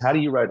Texas. How do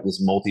you write this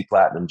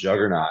multi-platinum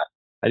juggernaut?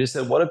 I just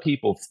said, what do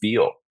people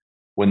feel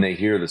when they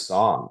hear the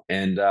song?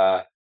 And,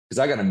 because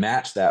I got to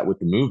match that with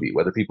the movie,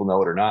 whether people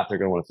know it or not, they're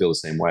going to want to feel the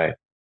same way.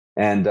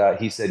 And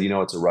he said,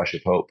 it's a rush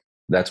of hope.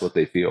 That's what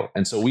they feel.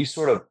 And so we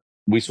sort of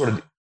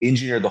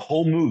engineered the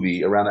whole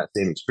movie around that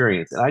same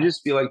experience. And I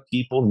just feel like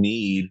people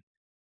need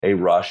a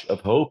rush of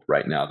hope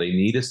right now. They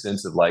need a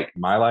sense of like,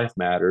 my life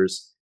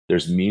matters.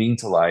 There's meaning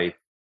to life.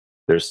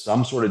 There's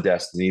some sort of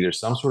destiny. There's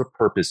some sort of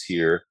purpose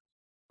here.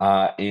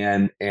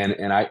 And I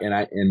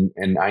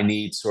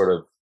need sort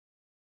of,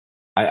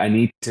 I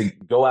need to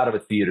go out of a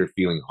theater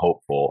feeling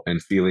hopeful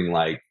and feeling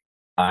like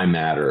I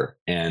matter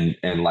and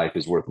life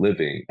is worth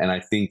living. And I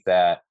think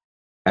that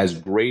as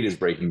great as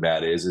Breaking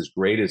Bad is, as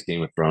great as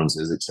Game of Thrones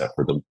is, except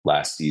for the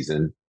last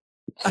season,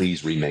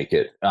 please remake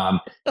it. You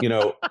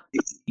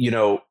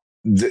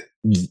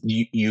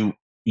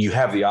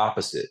have the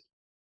opposite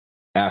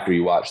after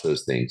you watch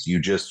those things. You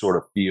just sort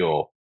of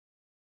feel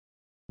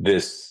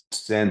this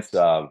sense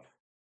of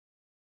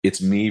it's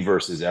me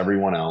versus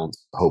everyone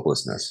else,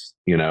 hopelessness,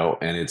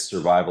 and it's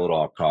survival at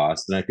all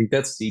costs. And I think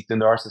that's seeped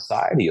into our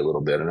society a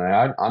little bit. And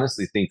I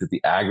honestly think that the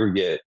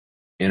aggregate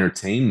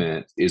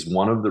entertainment is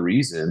one of the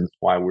reasons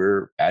why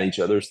we're at each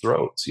other's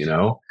throats,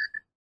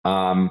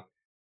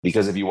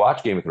 because if you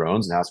watch Game of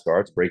Thrones and House of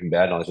Cards, Breaking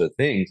Bad, and all those other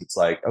things, it's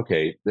like,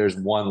 okay, there's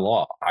one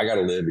law. I got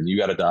to live and you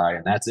got to die.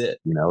 And that's it.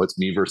 It's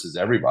me versus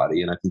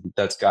everybody. And I think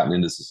that's gotten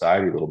into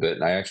society a little bit.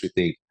 And I actually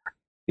think,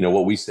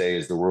 what we say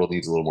is the world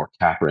needs a little more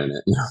Capra in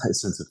it, a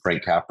sense of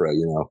Frank Capra,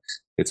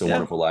 it's a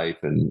wonderful life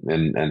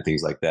and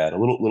things like that. A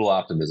little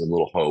optimism, a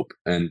little hope.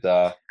 And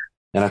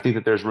I think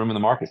that there's room in the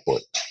market for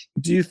it.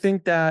 Do you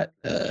think that,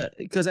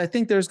 because I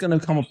think there's going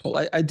to come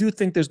I do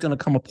think there's going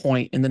to come a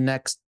point in the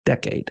next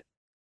decade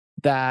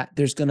that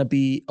there's going to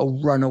be a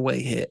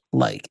runaway hit,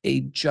 like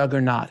a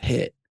juggernaut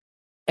hit.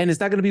 And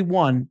it's not going to be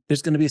one,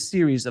 there's going to be a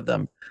series of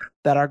them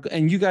that are,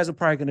 and you guys are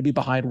probably going to be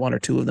behind one or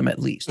two of them at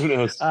least. Who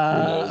knows?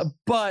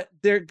 But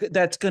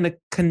that's going to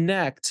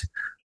connect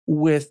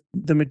with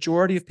the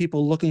majority of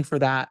people looking for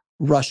that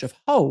rush of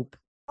hope.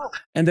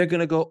 And they're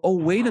going to go, oh,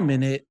 wait a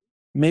minute.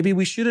 Maybe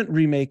we shouldn't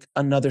remake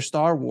another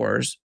Star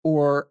Wars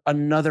or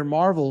another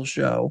Marvel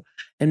show.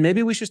 And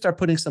maybe we should start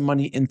putting some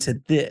money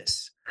into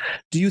this.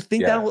 Do you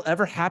think that will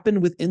ever happen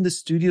within the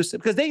studio?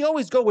 Because they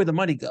always go where the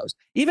money goes,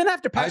 even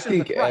after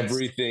Passion of the Christ.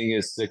 Everything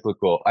is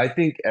cyclical. I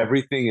think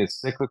everything is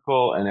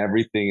cyclical and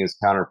everything is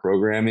counter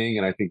programming.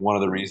 And I think one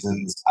of the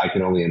reasons I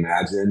can only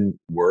imagine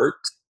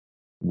worked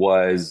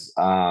was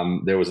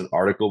there was an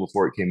article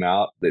before it came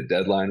out that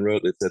Deadline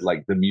wrote that said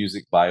like the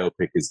music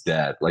biopic is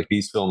dead. Like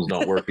these films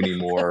don't work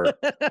anymore.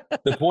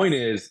 The point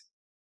is,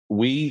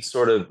 we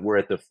sort of were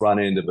at the front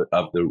end of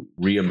the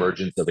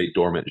reemergence of a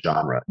dormant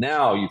genre.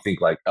 Now you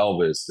think like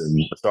Elvis and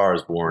A Star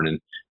Is Born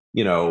and,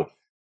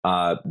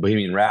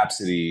 Bohemian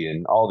Rhapsody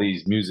and all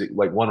these music,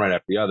 like one right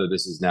after the other.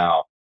 This is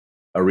now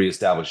a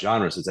reestablished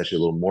genre. So it's actually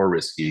a little more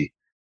risky.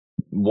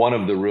 One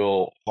of the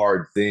real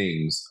hard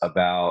things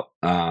about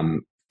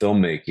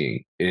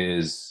filmmaking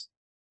is,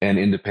 and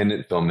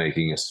independent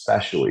filmmaking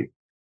especially,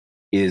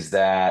 is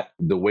that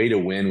the way to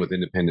win with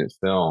independent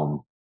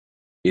film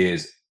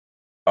is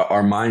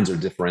our minds are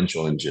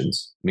differential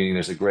engines, meaning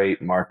there's a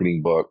great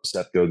marketing book,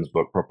 Seth Godin's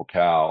book, Purple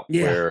Cow,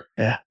 where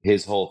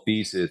his whole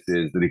thesis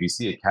is that if you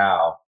see a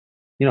cow,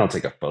 you don't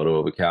take a photo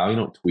of a cow. You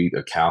don't tweet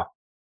a cow.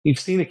 You've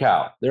seen a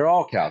cow. They're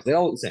all cows. They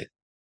all look the same.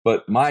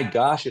 But my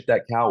gosh, if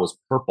that cow was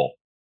purple,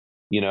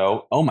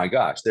 oh my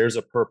gosh, there's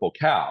a purple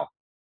cow.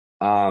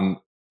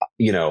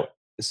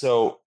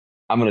 So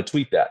I'm going to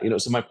tweet that,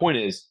 so my point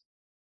is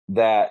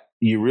that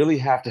you really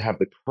have to have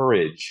the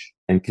courage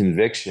and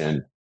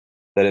conviction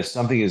that if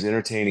something is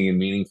entertaining and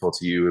meaningful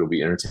to you, it'll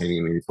be entertaining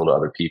and meaningful to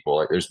other people.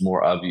 Like there's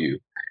more of you.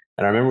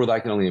 And I remember with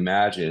I Can Only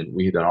Imagine,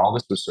 we had done all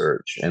this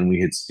research and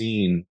we had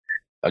seen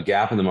a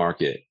gap in the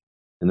market.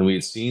 And then we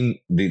had seen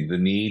the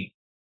need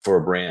for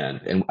a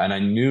brand. And I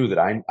knew that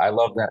I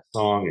love that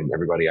song and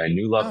everybody I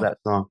knew loved that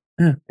song.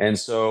 Yeah. And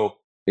so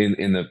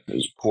in the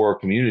core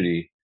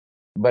community,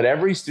 but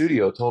every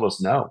studio told us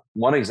no.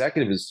 One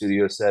executive of the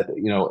studio said,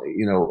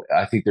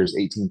 I think there's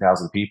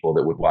 18,000 people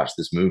that would watch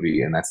this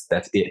movie, and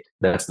that's it.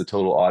 That's the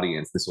total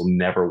audience. This will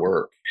never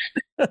work.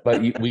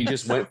 But we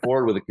just went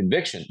forward with a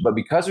conviction. But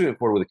because we went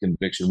forward with a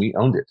conviction, we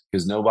owned it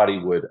because nobody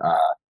would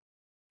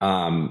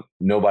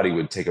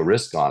take a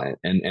risk on it,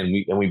 and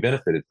we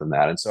benefited from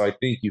that. And so I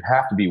think you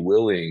have to be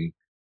willing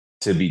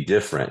to be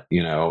different,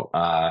 and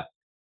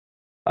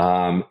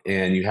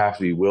you have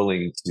to be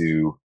willing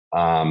to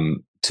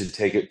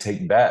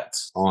take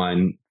bets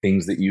on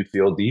things that you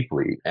feel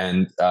deeply.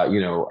 And,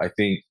 I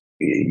think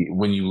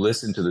when you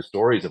listen to the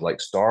stories of like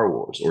Star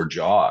Wars or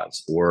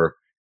Jaws or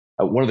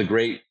one of the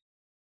great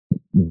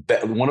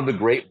one of the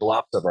great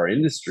bluffs of our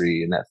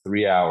industry in that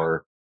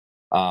 3-hour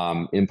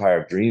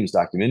Empire of Dreams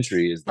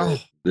documentary is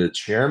that the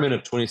chairman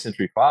of 20th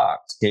Century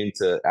Fox came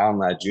to Alan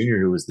Ladd Jr.,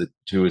 who was the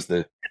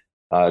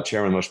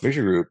chairman of the Motion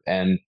Picture Group,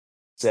 and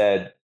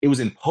said, it was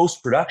in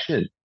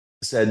post-production,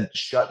 said,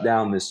 shut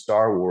down this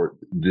Star Wars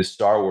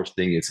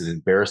thing. It's an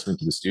embarrassment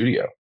to the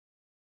studio.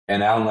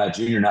 And Alan Ladd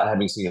Jr., not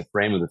having seen a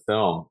frame of the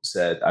film,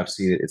 said, I've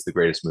seen it. It's the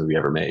greatest movie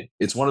ever made.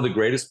 It's one of the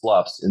greatest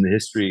bluffs in the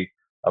history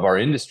of our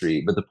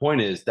industry. But the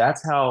point is,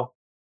 that's how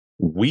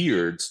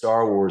weird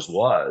Star Wars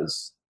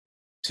was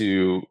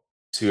to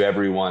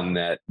everyone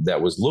that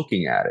was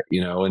looking at it,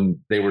 and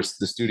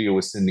the studio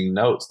was sending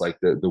notes like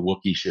the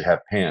Wookiee should have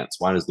pants.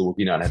 Why does the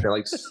Wookiee not have? They're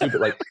like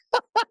stupid, like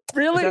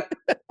really?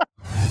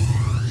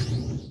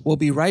 We'll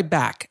be right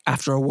back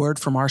after a word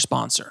from our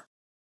sponsor.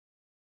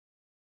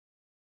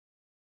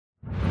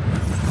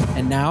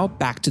 And now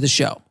back to the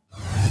show.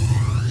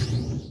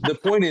 The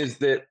point is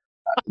that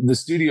the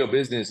studio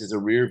business is a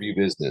rear view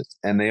business.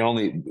 And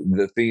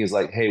the thing is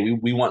like, hey,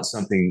 we want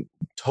something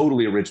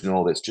totally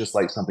original that's just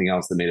like something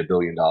else that made $1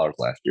 billion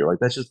last year. Like,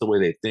 that's just the way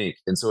they think.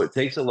 And so it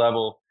takes a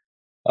level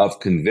of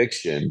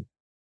conviction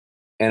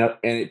and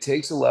it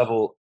takes a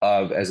level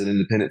of, as an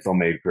independent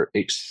filmmaker,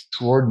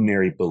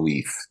 extraordinary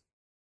belief.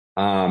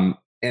 And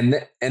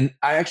I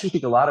actually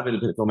think a lot of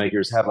independent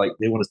filmmakers have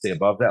they want to stay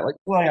above that. Like,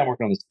 well, I'm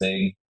working on this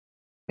thing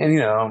and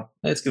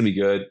it's going to be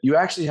good. You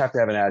actually have to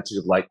have an attitude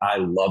of like, I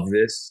love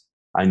this.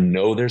 I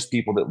know there's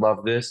people that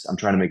love this. I'm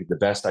trying to make it the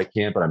best I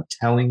can, but I'm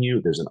telling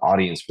you, there's an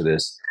audience for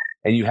this.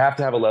 And you have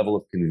to have a level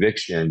of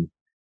conviction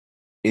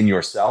in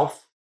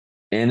yourself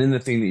and in the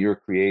thing that you're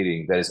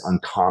creating that is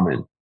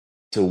uncommon,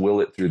 to will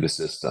it through the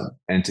system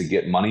and to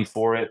get money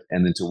for it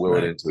and then to will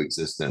it into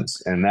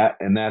existence. And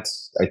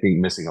that's, I think,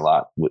 missing a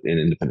lot in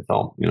independent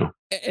film,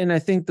 And I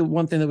think the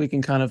one thing that we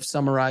can kind of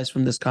summarize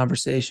from this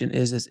conversation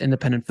is, as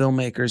independent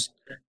filmmakers,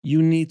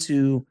 you need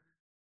to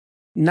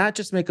not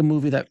just make a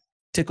movie that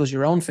tickles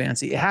your own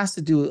fancy. It has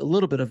to do a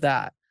little bit of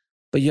that,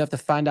 but you have to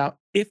find out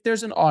if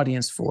there's an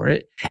audience for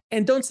it.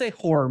 And don't say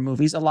horror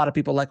movies. A lot of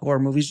people like horror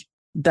movies.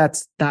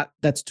 That's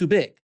too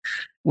big,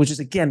 which is,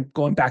 again,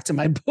 going back to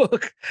my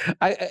book.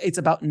 It's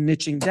about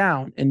niching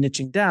down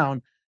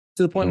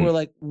to the point where,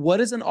 like, what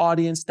is an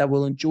audience that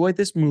will enjoy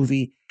this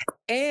movie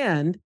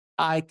and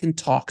I can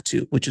talk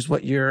to, which is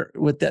what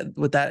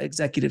that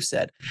executive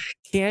said.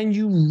 Can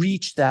you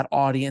reach that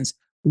audience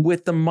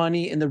with the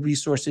money and the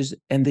resources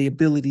and the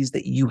abilities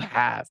that you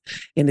have?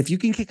 And if you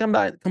can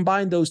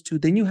combine those two,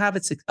 then you have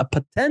a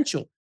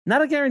potential,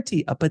 not a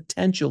guarantee, a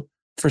potential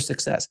for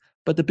success.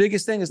 But the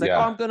biggest thing is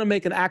I'm going to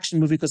make an action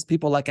movie because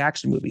people like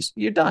action movies.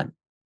 You're done.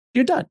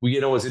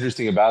 Well, what's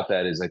interesting about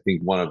that is, I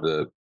think one of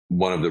the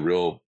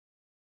real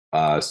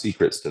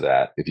secrets to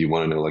that, if you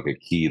want to know like a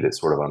key that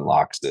sort of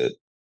unlocks it,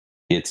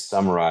 it's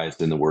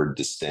summarized in the word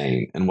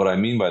disdain. And what I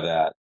mean by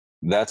that,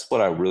 that's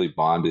what I really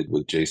bonded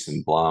with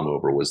Jason Blum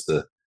over, was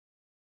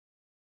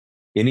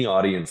any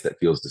audience that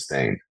feels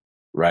disdain,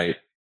 right?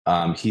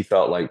 He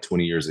felt like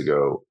 20 years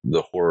ago,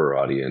 the horror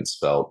audience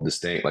felt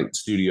disdain. Like,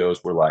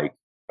 studios were like,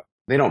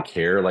 they don't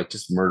care, like,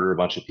 just murder a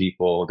bunch of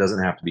people. It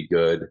doesn't have to be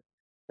good.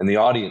 And the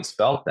audience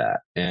felt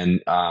that.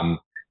 And,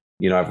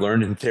 I've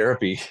learned in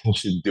therapy, I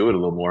should do it a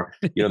little more.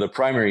 The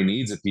primary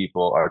needs of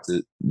people are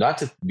not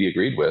to be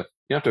agreed with.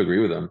 You have to agree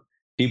with them.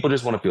 People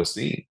just want to feel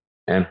seen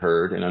and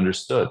heard and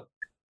understood.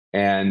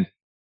 And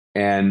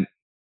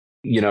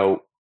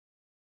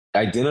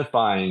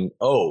identifying,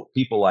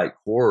 people like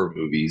horror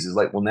movies is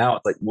like, well, now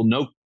it's like, well,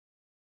 no,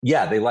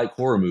 yeah, they like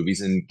horror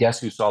movies. And guess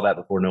who saw that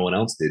before no one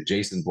else did?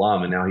 Jason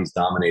Blum. And now he's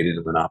dominated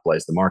and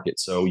monopolized the market.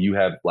 So you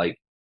have like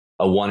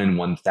a 1 in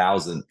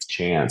 1,000th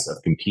chance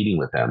of competing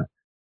with him.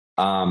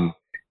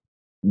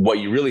 What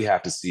you really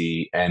have to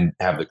see and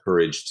have the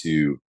courage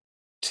to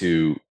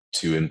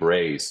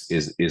embrace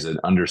is an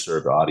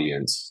underserved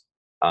audience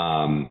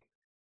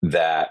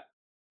that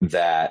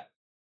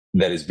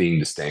is being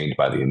disdained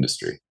by the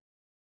industry.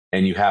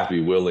 And you have to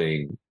be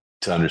willing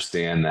to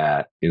understand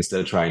that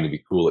instead of trying to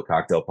be cool at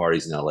cocktail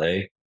parties in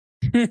LA,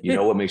 you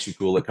know what makes you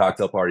cool at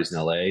cocktail parties in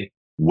LA?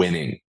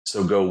 Winning.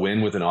 So go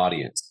win with an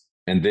audience,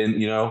 and then,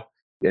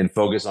 and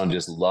focus on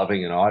just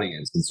loving an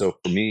audience. And so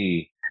for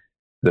me,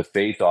 the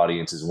faith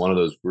audience is one of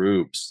those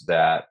groups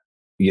that,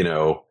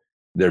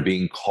 they're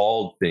being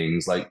called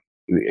things like,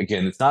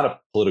 again, it's not a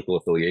political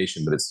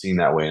affiliation, but it's seen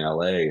that way in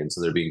LA. And so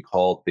they're being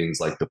called things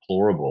like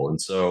deplorable. And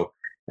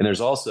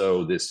there's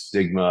also this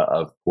stigma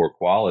of poor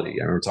quality.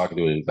 I remember talking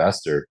to an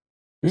investor,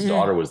 his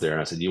daughter was there,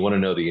 and I said, you want to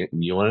know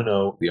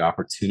the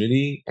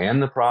opportunity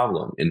and the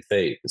problem in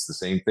faith? It's the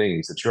same thing.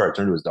 He said, sure. I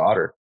turned to his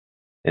daughter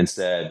and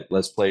said,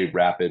 let's play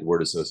rapid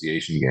word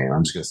association game.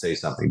 I'm just going to say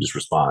something, just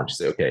respond. She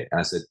said, okay. And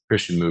I said,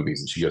 Christian movies.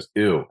 And she goes,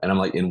 ew. And I'm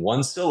like, in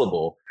one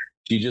syllable,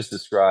 she just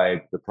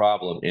described the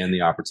problem and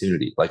the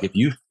opportunity. Like, if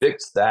you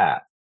fix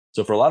that,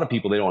 so for a lot of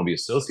people, they don't want to be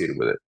associated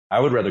with it. I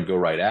would rather go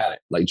right at it.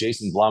 Like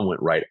Jason Blum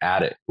went right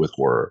at it with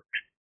horror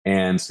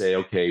and say,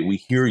 okay, we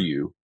hear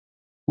you.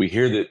 we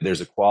hear that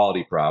there's a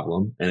quality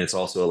problem, and it's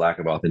also a lack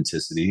of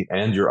authenticity,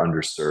 and you're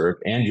underserved,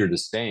 and you're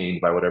disdained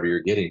by whatever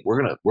you're getting.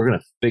 We're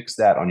gonna fix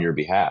that on your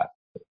behalf.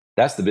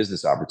 That's the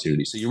business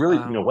opportunity. So you really,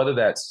 whether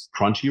that's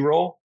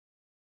Crunchyroll,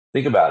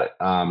 think about it.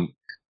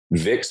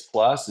 VIX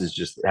Plus is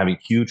just having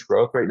huge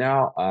growth right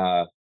now,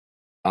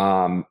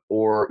 or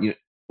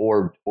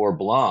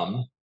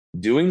Blum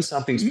doing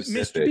something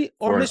specific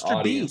or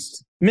Mr.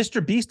 Beast.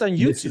 Mr. Beast on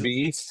YouTube. Mr.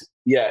 Beast,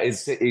 yeah,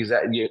 it's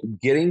exactly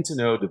getting to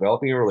know,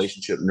 developing a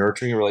relationship,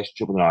 nurturing a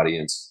relationship with an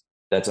audience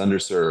that's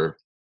underserved,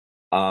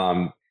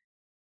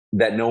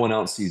 that no one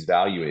else sees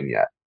value in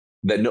yet,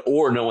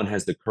 or no one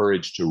has the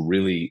courage to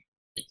really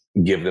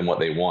give them what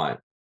they want,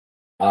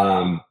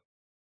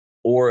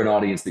 or an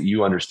audience that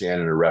you understand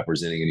and are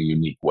representing in a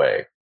unique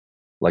way,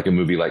 like a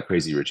movie like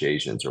Crazy Rich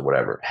Asians or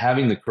whatever.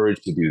 Having the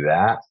courage to do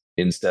that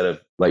instead of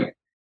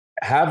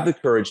have the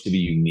courage to be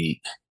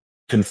unique.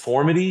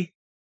 Conformity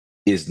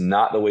is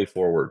not the way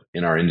forward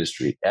in our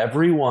industry.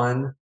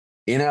 Everyone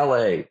in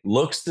LA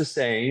looks the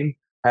same,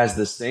 has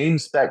the same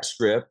spec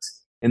script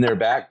in their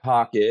back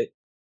pocket,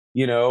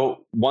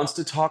 wants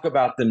to talk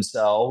about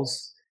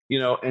themselves,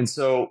 and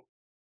so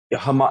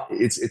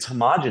it's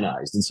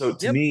homogenized. And so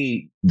to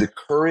me, the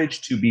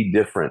courage to be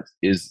different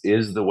is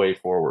the way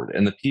forward.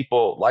 And the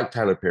people like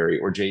Tyler Perry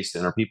or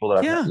Jason or people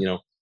that I've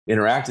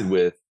interacted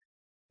with,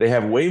 they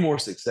have way more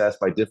success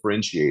by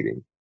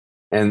differentiating.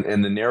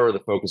 And the narrower the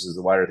focus is,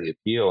 the wider the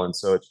appeal. And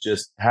so it's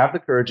just have the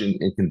courage and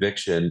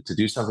conviction to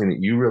do something that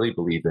you really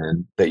believe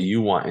in, that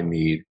you want and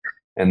need,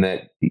 and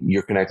that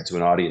you're connected to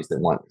an audience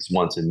that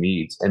wants and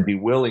needs, and be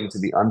willing to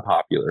be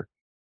unpopular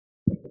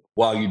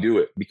while you do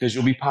it, because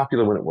you'll be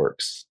popular when it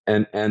works.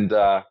 And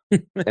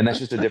that's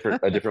just a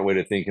different way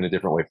to think and a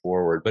different way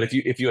forward. But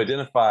if you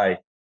identify,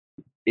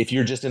 if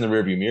you're just in the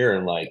rearview mirror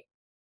and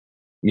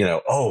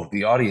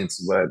the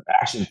audience,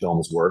 action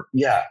films work.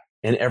 Yeah.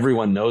 And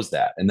everyone knows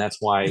that. And that's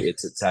why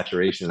it's at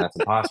saturation. That's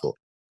impossible.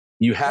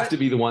 You have to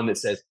be the one that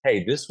says,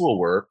 hey, this will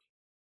work.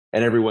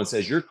 And everyone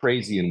says, you're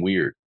crazy and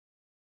weird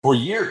for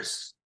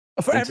years,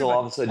 until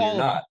all of a sudden you're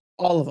not.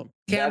 All of them.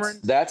 Cameron.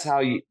 That's how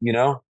right?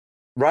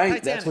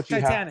 Titanic, that's what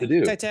you have to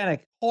do.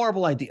 Titanic,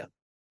 horrible idea.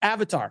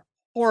 Avatar,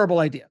 horrible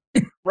idea.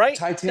 Right?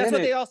 Titanic, that's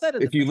what they all said.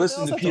 If you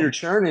listen to Peter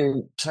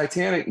Cherning,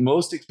 Titanic,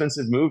 most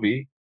expensive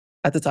movie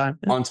at the time.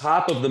 Yeah. On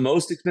top of the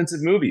most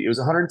expensive movie. It was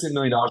 $110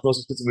 million, most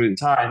expensive movie at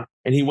the time,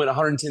 and he went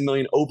 $110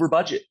 million over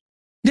budget.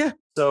 Yeah.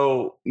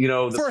 So,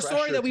 for a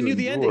story that we knew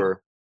the ending.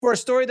 For a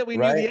story that we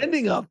knew the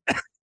ending of.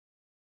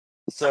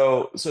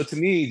 So to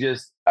me,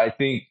 just, I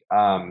think,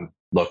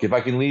 look, if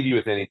I can leave you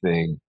with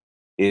anything,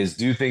 is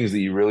do things that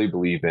you really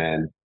believe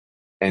in,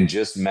 and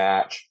just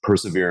match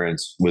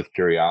perseverance with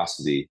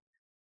curiosity,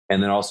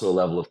 and then also a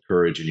level of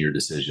courage in your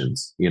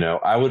decisions.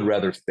 I would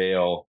rather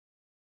fail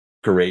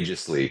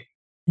courageously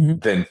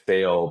than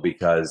fail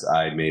because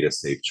I made a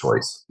safe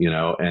choice,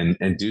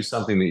 and do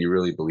something that you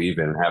really believe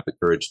in, and have the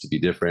courage to be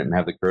different, and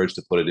have the courage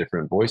to put a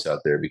different voice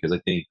out there, because I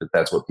think that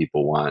that's what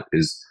people want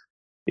is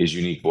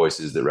unique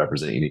voices that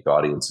represent unique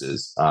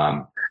audiences.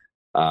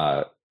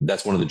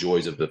 That's one of the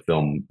joys of the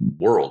film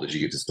world, is you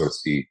get to sort of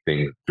see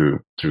things through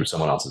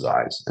someone else's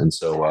eyes. And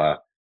so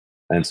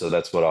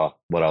that's what I'll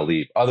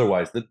leave.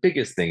 Otherwise, the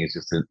biggest thing is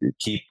just to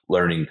keep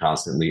learning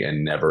constantly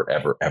and never,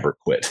 ever, ever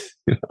quit.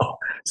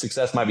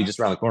 Success might be just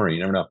around the corner.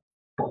 You never know.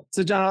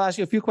 So, Jon, I'll ask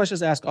you a few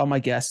questions to ask all my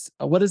guests.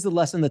 What is the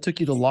lesson that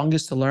took you the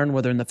longest to learn,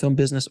 whether in the film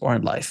business or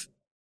in life?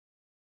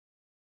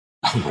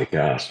 Oh my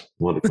gosh,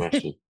 what a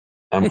question!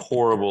 I'm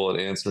horrible at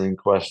answering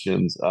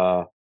questions.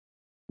 I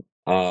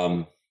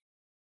would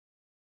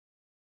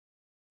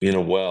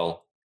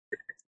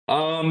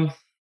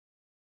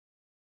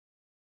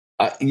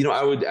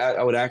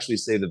actually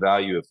say the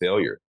value of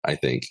failure. I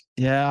think.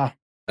 Yeah.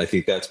 I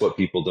think that's what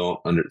people don't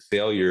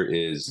failure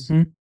is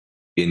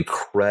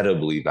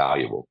incredibly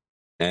valuable,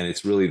 and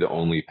it's really the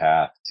only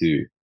path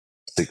to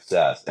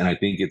success. And I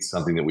think it's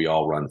something that we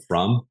all run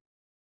from.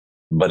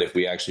 But if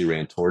we actually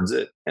ran towards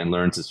it and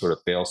learned to sort of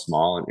fail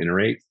small and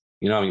iterate,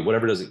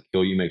 whatever doesn't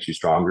kill you makes you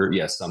stronger.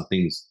 Yes, some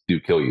things do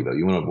kill you, though.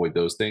 You want to avoid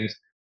those things.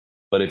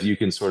 But if you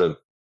can sort of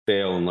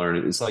fail and learn,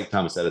 it's like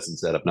Thomas Edison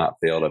said, I've not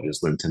failed, I've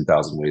just learned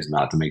 10,000 ways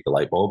not to make the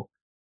light bulb.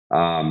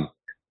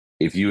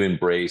 If you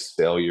embrace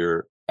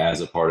failure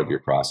as a part of your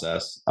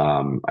process,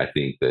 I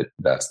think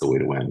that's the way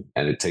to win.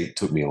 And it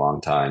took me a long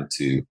time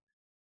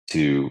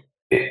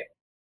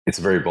it's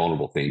a very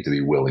vulnerable thing to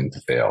be willing to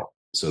fail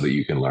so that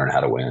you can learn how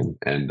to win.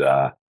 And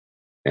I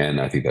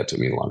think that took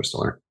me the longest to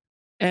learn.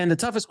 And the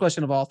toughest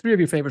question of all, 3 of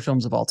your favorite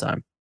films of all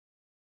time.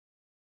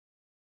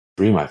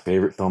 3 of my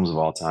favorite films of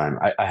all time.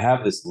 I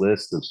have this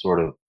list of sort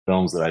of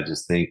films that I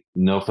just think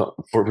first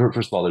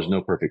of all, there's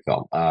no perfect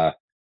film.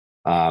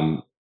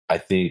 I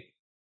think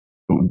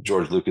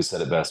George Lucas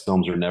said it best: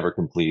 films are never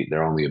complete;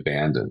 they're only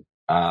abandoned.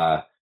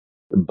 But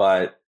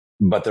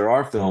there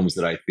are films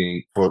that I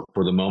think, for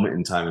the moment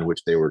in time in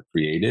which they were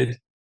created,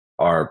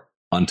 are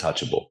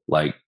untouchable.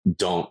 Like,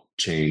 don't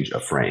change a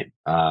frame.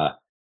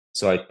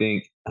 So I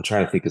think I'm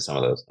trying to think of some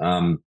of those.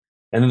 And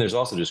then there's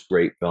also just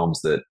great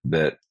films that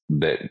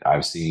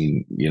I've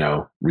seen,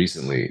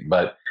 recently.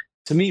 But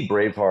to me,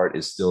 Braveheart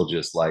is still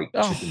just like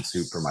chicken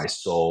soup for my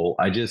soul.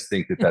 I just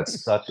think that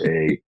that's such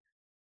a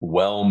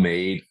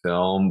well-made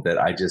film that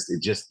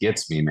it just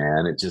gets me,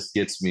 man. It just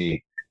gets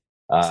me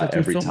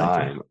every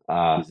time.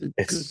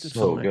 It's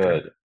so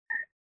good.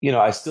 You know,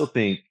 I still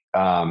think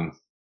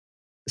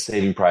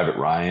Saving Private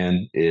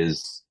Ryan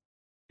is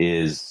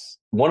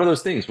one of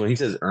those things when he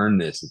says "earn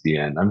this" at the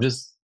end.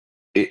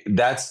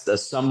 That's a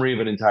summary of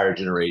an entire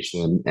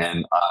generation,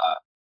 and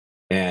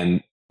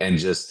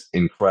just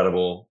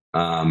incredible.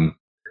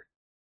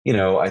 You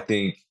know, I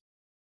think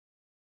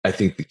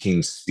The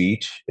King's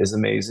Speech is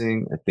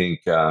amazing. I think,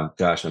 I'm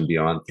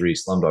beyond 3.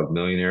 Slumdog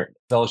Millionaire.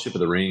 Fellowship of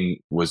the Ring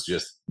was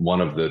just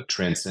one of the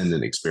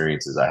transcendent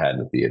experiences I had in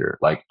the theater.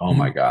 Like, oh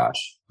my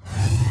gosh.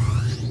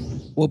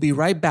 We'll be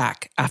right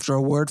back after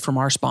a word from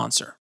our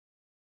sponsor.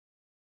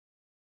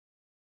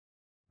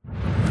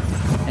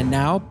 And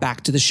now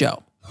back to the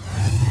show.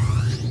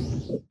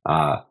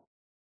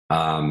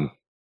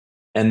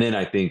 And then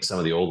I think some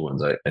of the old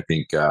ones. I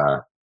think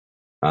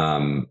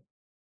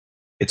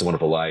It's a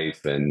Wonderful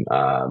Life and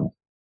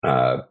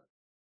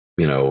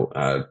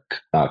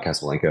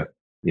Casablanca.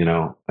 You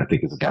know, I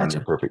think it's a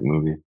perfect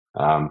movie.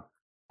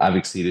 I've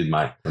exceeded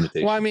my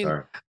limitations. Well, I mean,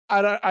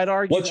 I'd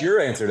argue. What's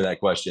your answer to that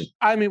question?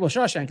 I mean, well,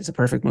 Shawshank is a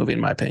perfect movie in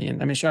my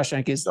opinion. I mean,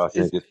 Shawshank is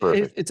perfect.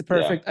 It's a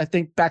perfect. Yeah. I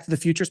think Back to the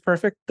Future is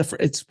perfect.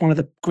 It's one of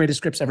the greatest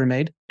scripts ever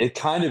made. It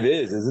kind of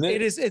is, isn't it?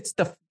 It is.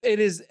 It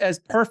is as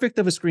perfect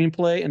of a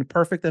screenplay and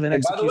perfect of an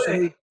execution. By the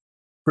way,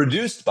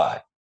 produced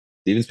by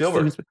Steven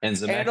Spielberg. And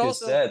Zemeckis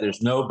said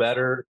there's no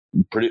better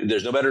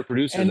producer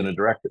than a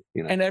director.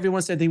 You know? And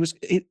everyone said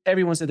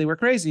everyone said they were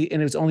crazy,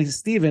 and it was only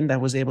Steven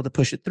that was able to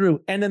push it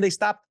through. And then they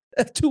stopped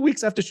 2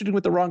 weeks after shooting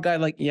with the wrong guy.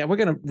 Like, yeah, we're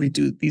gonna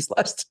redo these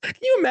last. Can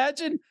you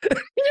imagine?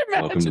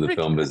 Welcome to the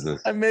film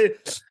business. I mean,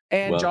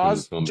 and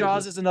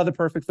Jaws is another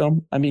perfect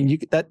film. I mean,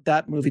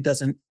 that movie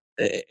doesn't.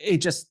 It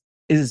just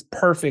is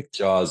perfect.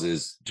 Jaws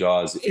is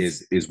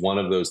one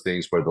of those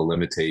things where the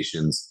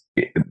limitations.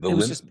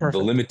 The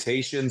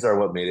limitations are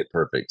what made it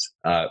perfect,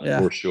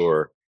 for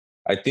sure.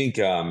 I think,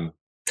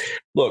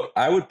 look,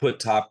 I would put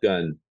Top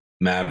Gun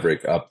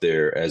Maverick up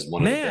there as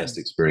one of the best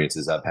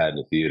experiences I've had in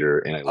the theater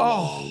in a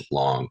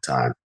long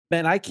time.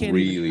 Man, I can't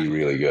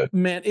really good.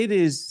 Man, it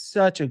is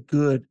such a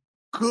good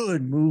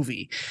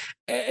movie,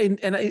 and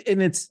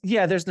it's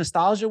there's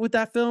nostalgia with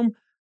that film,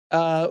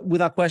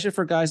 without question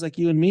for guys like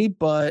you and me,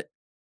 but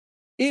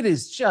it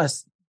is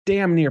just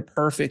damn near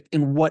perfect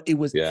in what it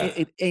was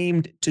it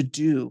aimed to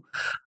do,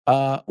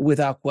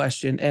 without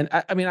question. And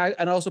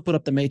I also put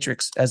up The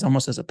Matrix as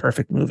almost as a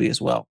perfect movie as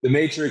well. The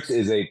Matrix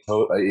is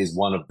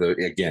one of the,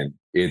 again,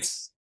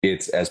 it's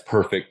as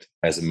perfect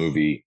as a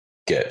movie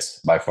gets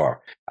by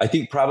far. I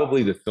think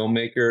probably the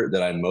filmmaker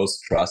that I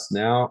most trust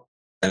now,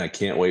 and I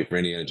can't wait for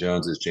Indiana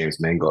Jones, is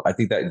James Mangold. I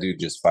think that dude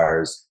just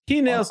fires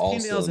all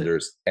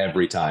cylinders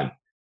every time.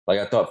 Like,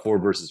 I thought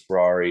Ford versus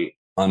Ferrari,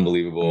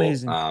 unbelievable.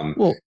 Amazing.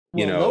 Logan.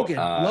 He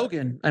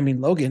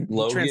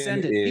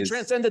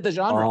transcended the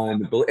genre.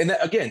 And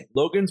again,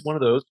 Logan's one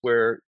of those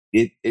where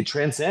it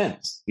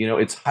transcends. You know,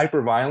 it's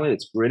hyper violent,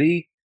 it's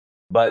gritty,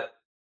 but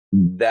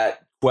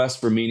that quest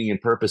for meaning and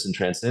purpose and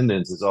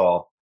transcendence is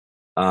all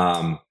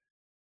right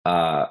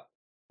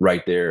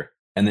there.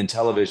 And then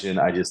television,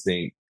 I just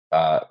think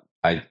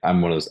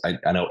I'm one of those.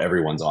 I know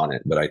everyone's on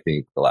it, but I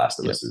think The Last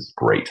of Us is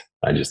great.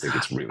 I just think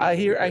it's really. I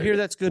hear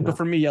that's good, but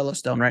for me,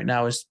 Yellowstone right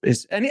now is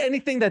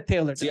anything that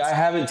Taylor does. See, I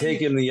haven't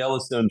taken the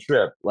Yellowstone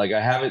trip. Like,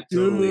 I haven't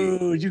totally.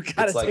 Dude, you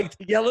gotta take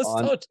the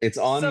Yellowstone. It's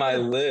on my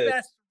list.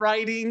 Best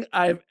writing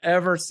I've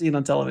ever seen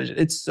on television.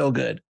 It's so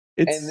good.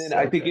 I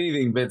think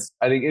anything Vince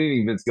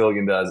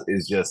Gilligan does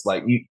is just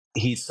like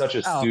he's such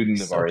a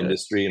student of our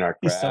industry and our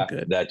craft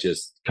that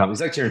just comes.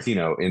 He's like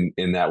Tarantino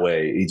in that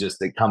way.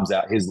 It comes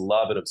out. His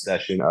love and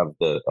obsession of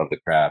the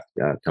craft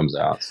comes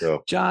out.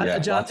 So Jon,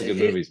 lots of good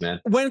movies, man.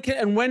 When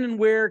and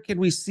where can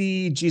we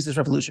see Jesus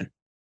Revolution?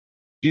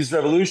 Jesus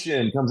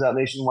Revolution comes out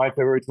nationwide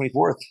February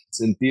 24th.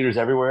 It's in theaters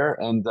everywhere.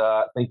 And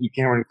thank you,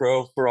 Cameron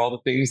Crowe, for all the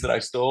things that I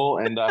stole.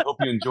 And I hope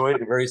you enjoyed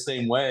it the very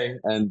same way.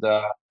 And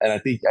I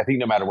think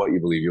no matter what you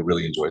believe, you'll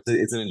really enjoy it.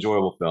 It's an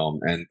enjoyable film.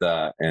 And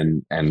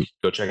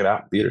go check it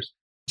out in theaters.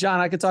 Jon,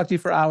 I could talk to you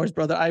for hours,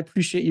 brother. I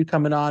appreciate you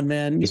coming on,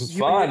 man. This is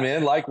fun,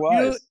 man.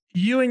 Likewise.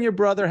 You and your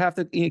brother have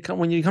to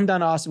when you come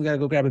down to Austin. We got to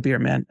go grab a beer,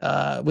 man.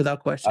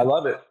 Without question. I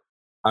love it.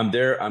 I'm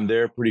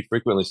there pretty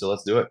frequently, so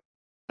let's do it.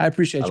 I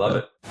appreciate you. I love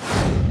it.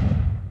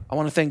 I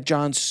want to thank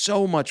Jon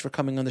so much for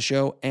coming on the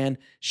show and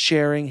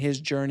sharing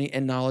his journey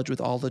and knowledge with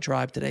all the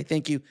tribe today.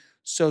 Thank you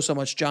so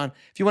much, Jon.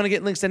 If you want to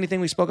get links to anything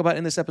we spoke about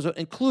in this episode,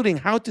 including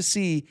how to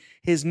see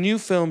his new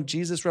film,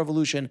 Jesus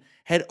Revolution,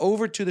 head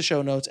over to the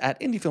show notes at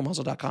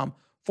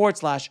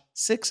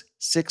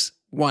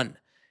indiefilmhustle.com/661.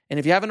 And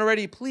if you haven't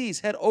already,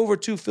 please head over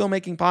to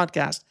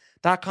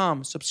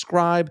filmmakingpodcast.com,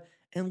 subscribe,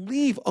 and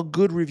leave a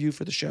good review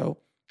for the show.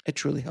 It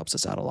truly helps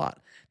us out a lot.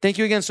 Thank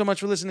you again so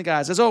much for listening,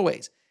 guys. As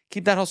always,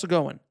 keep that hustle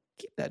going.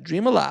 Keep that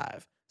dream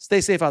alive.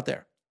 Stay safe out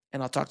there.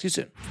 and I'll talk to you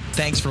soon.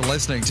 Thanks for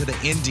listening to the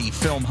Indie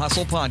Film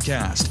Hustle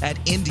podcast at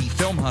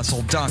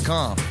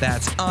indiefilmhustle.com.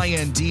 That's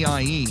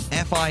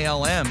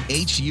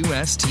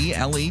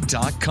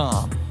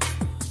INDIEFILMHUSTLE.com.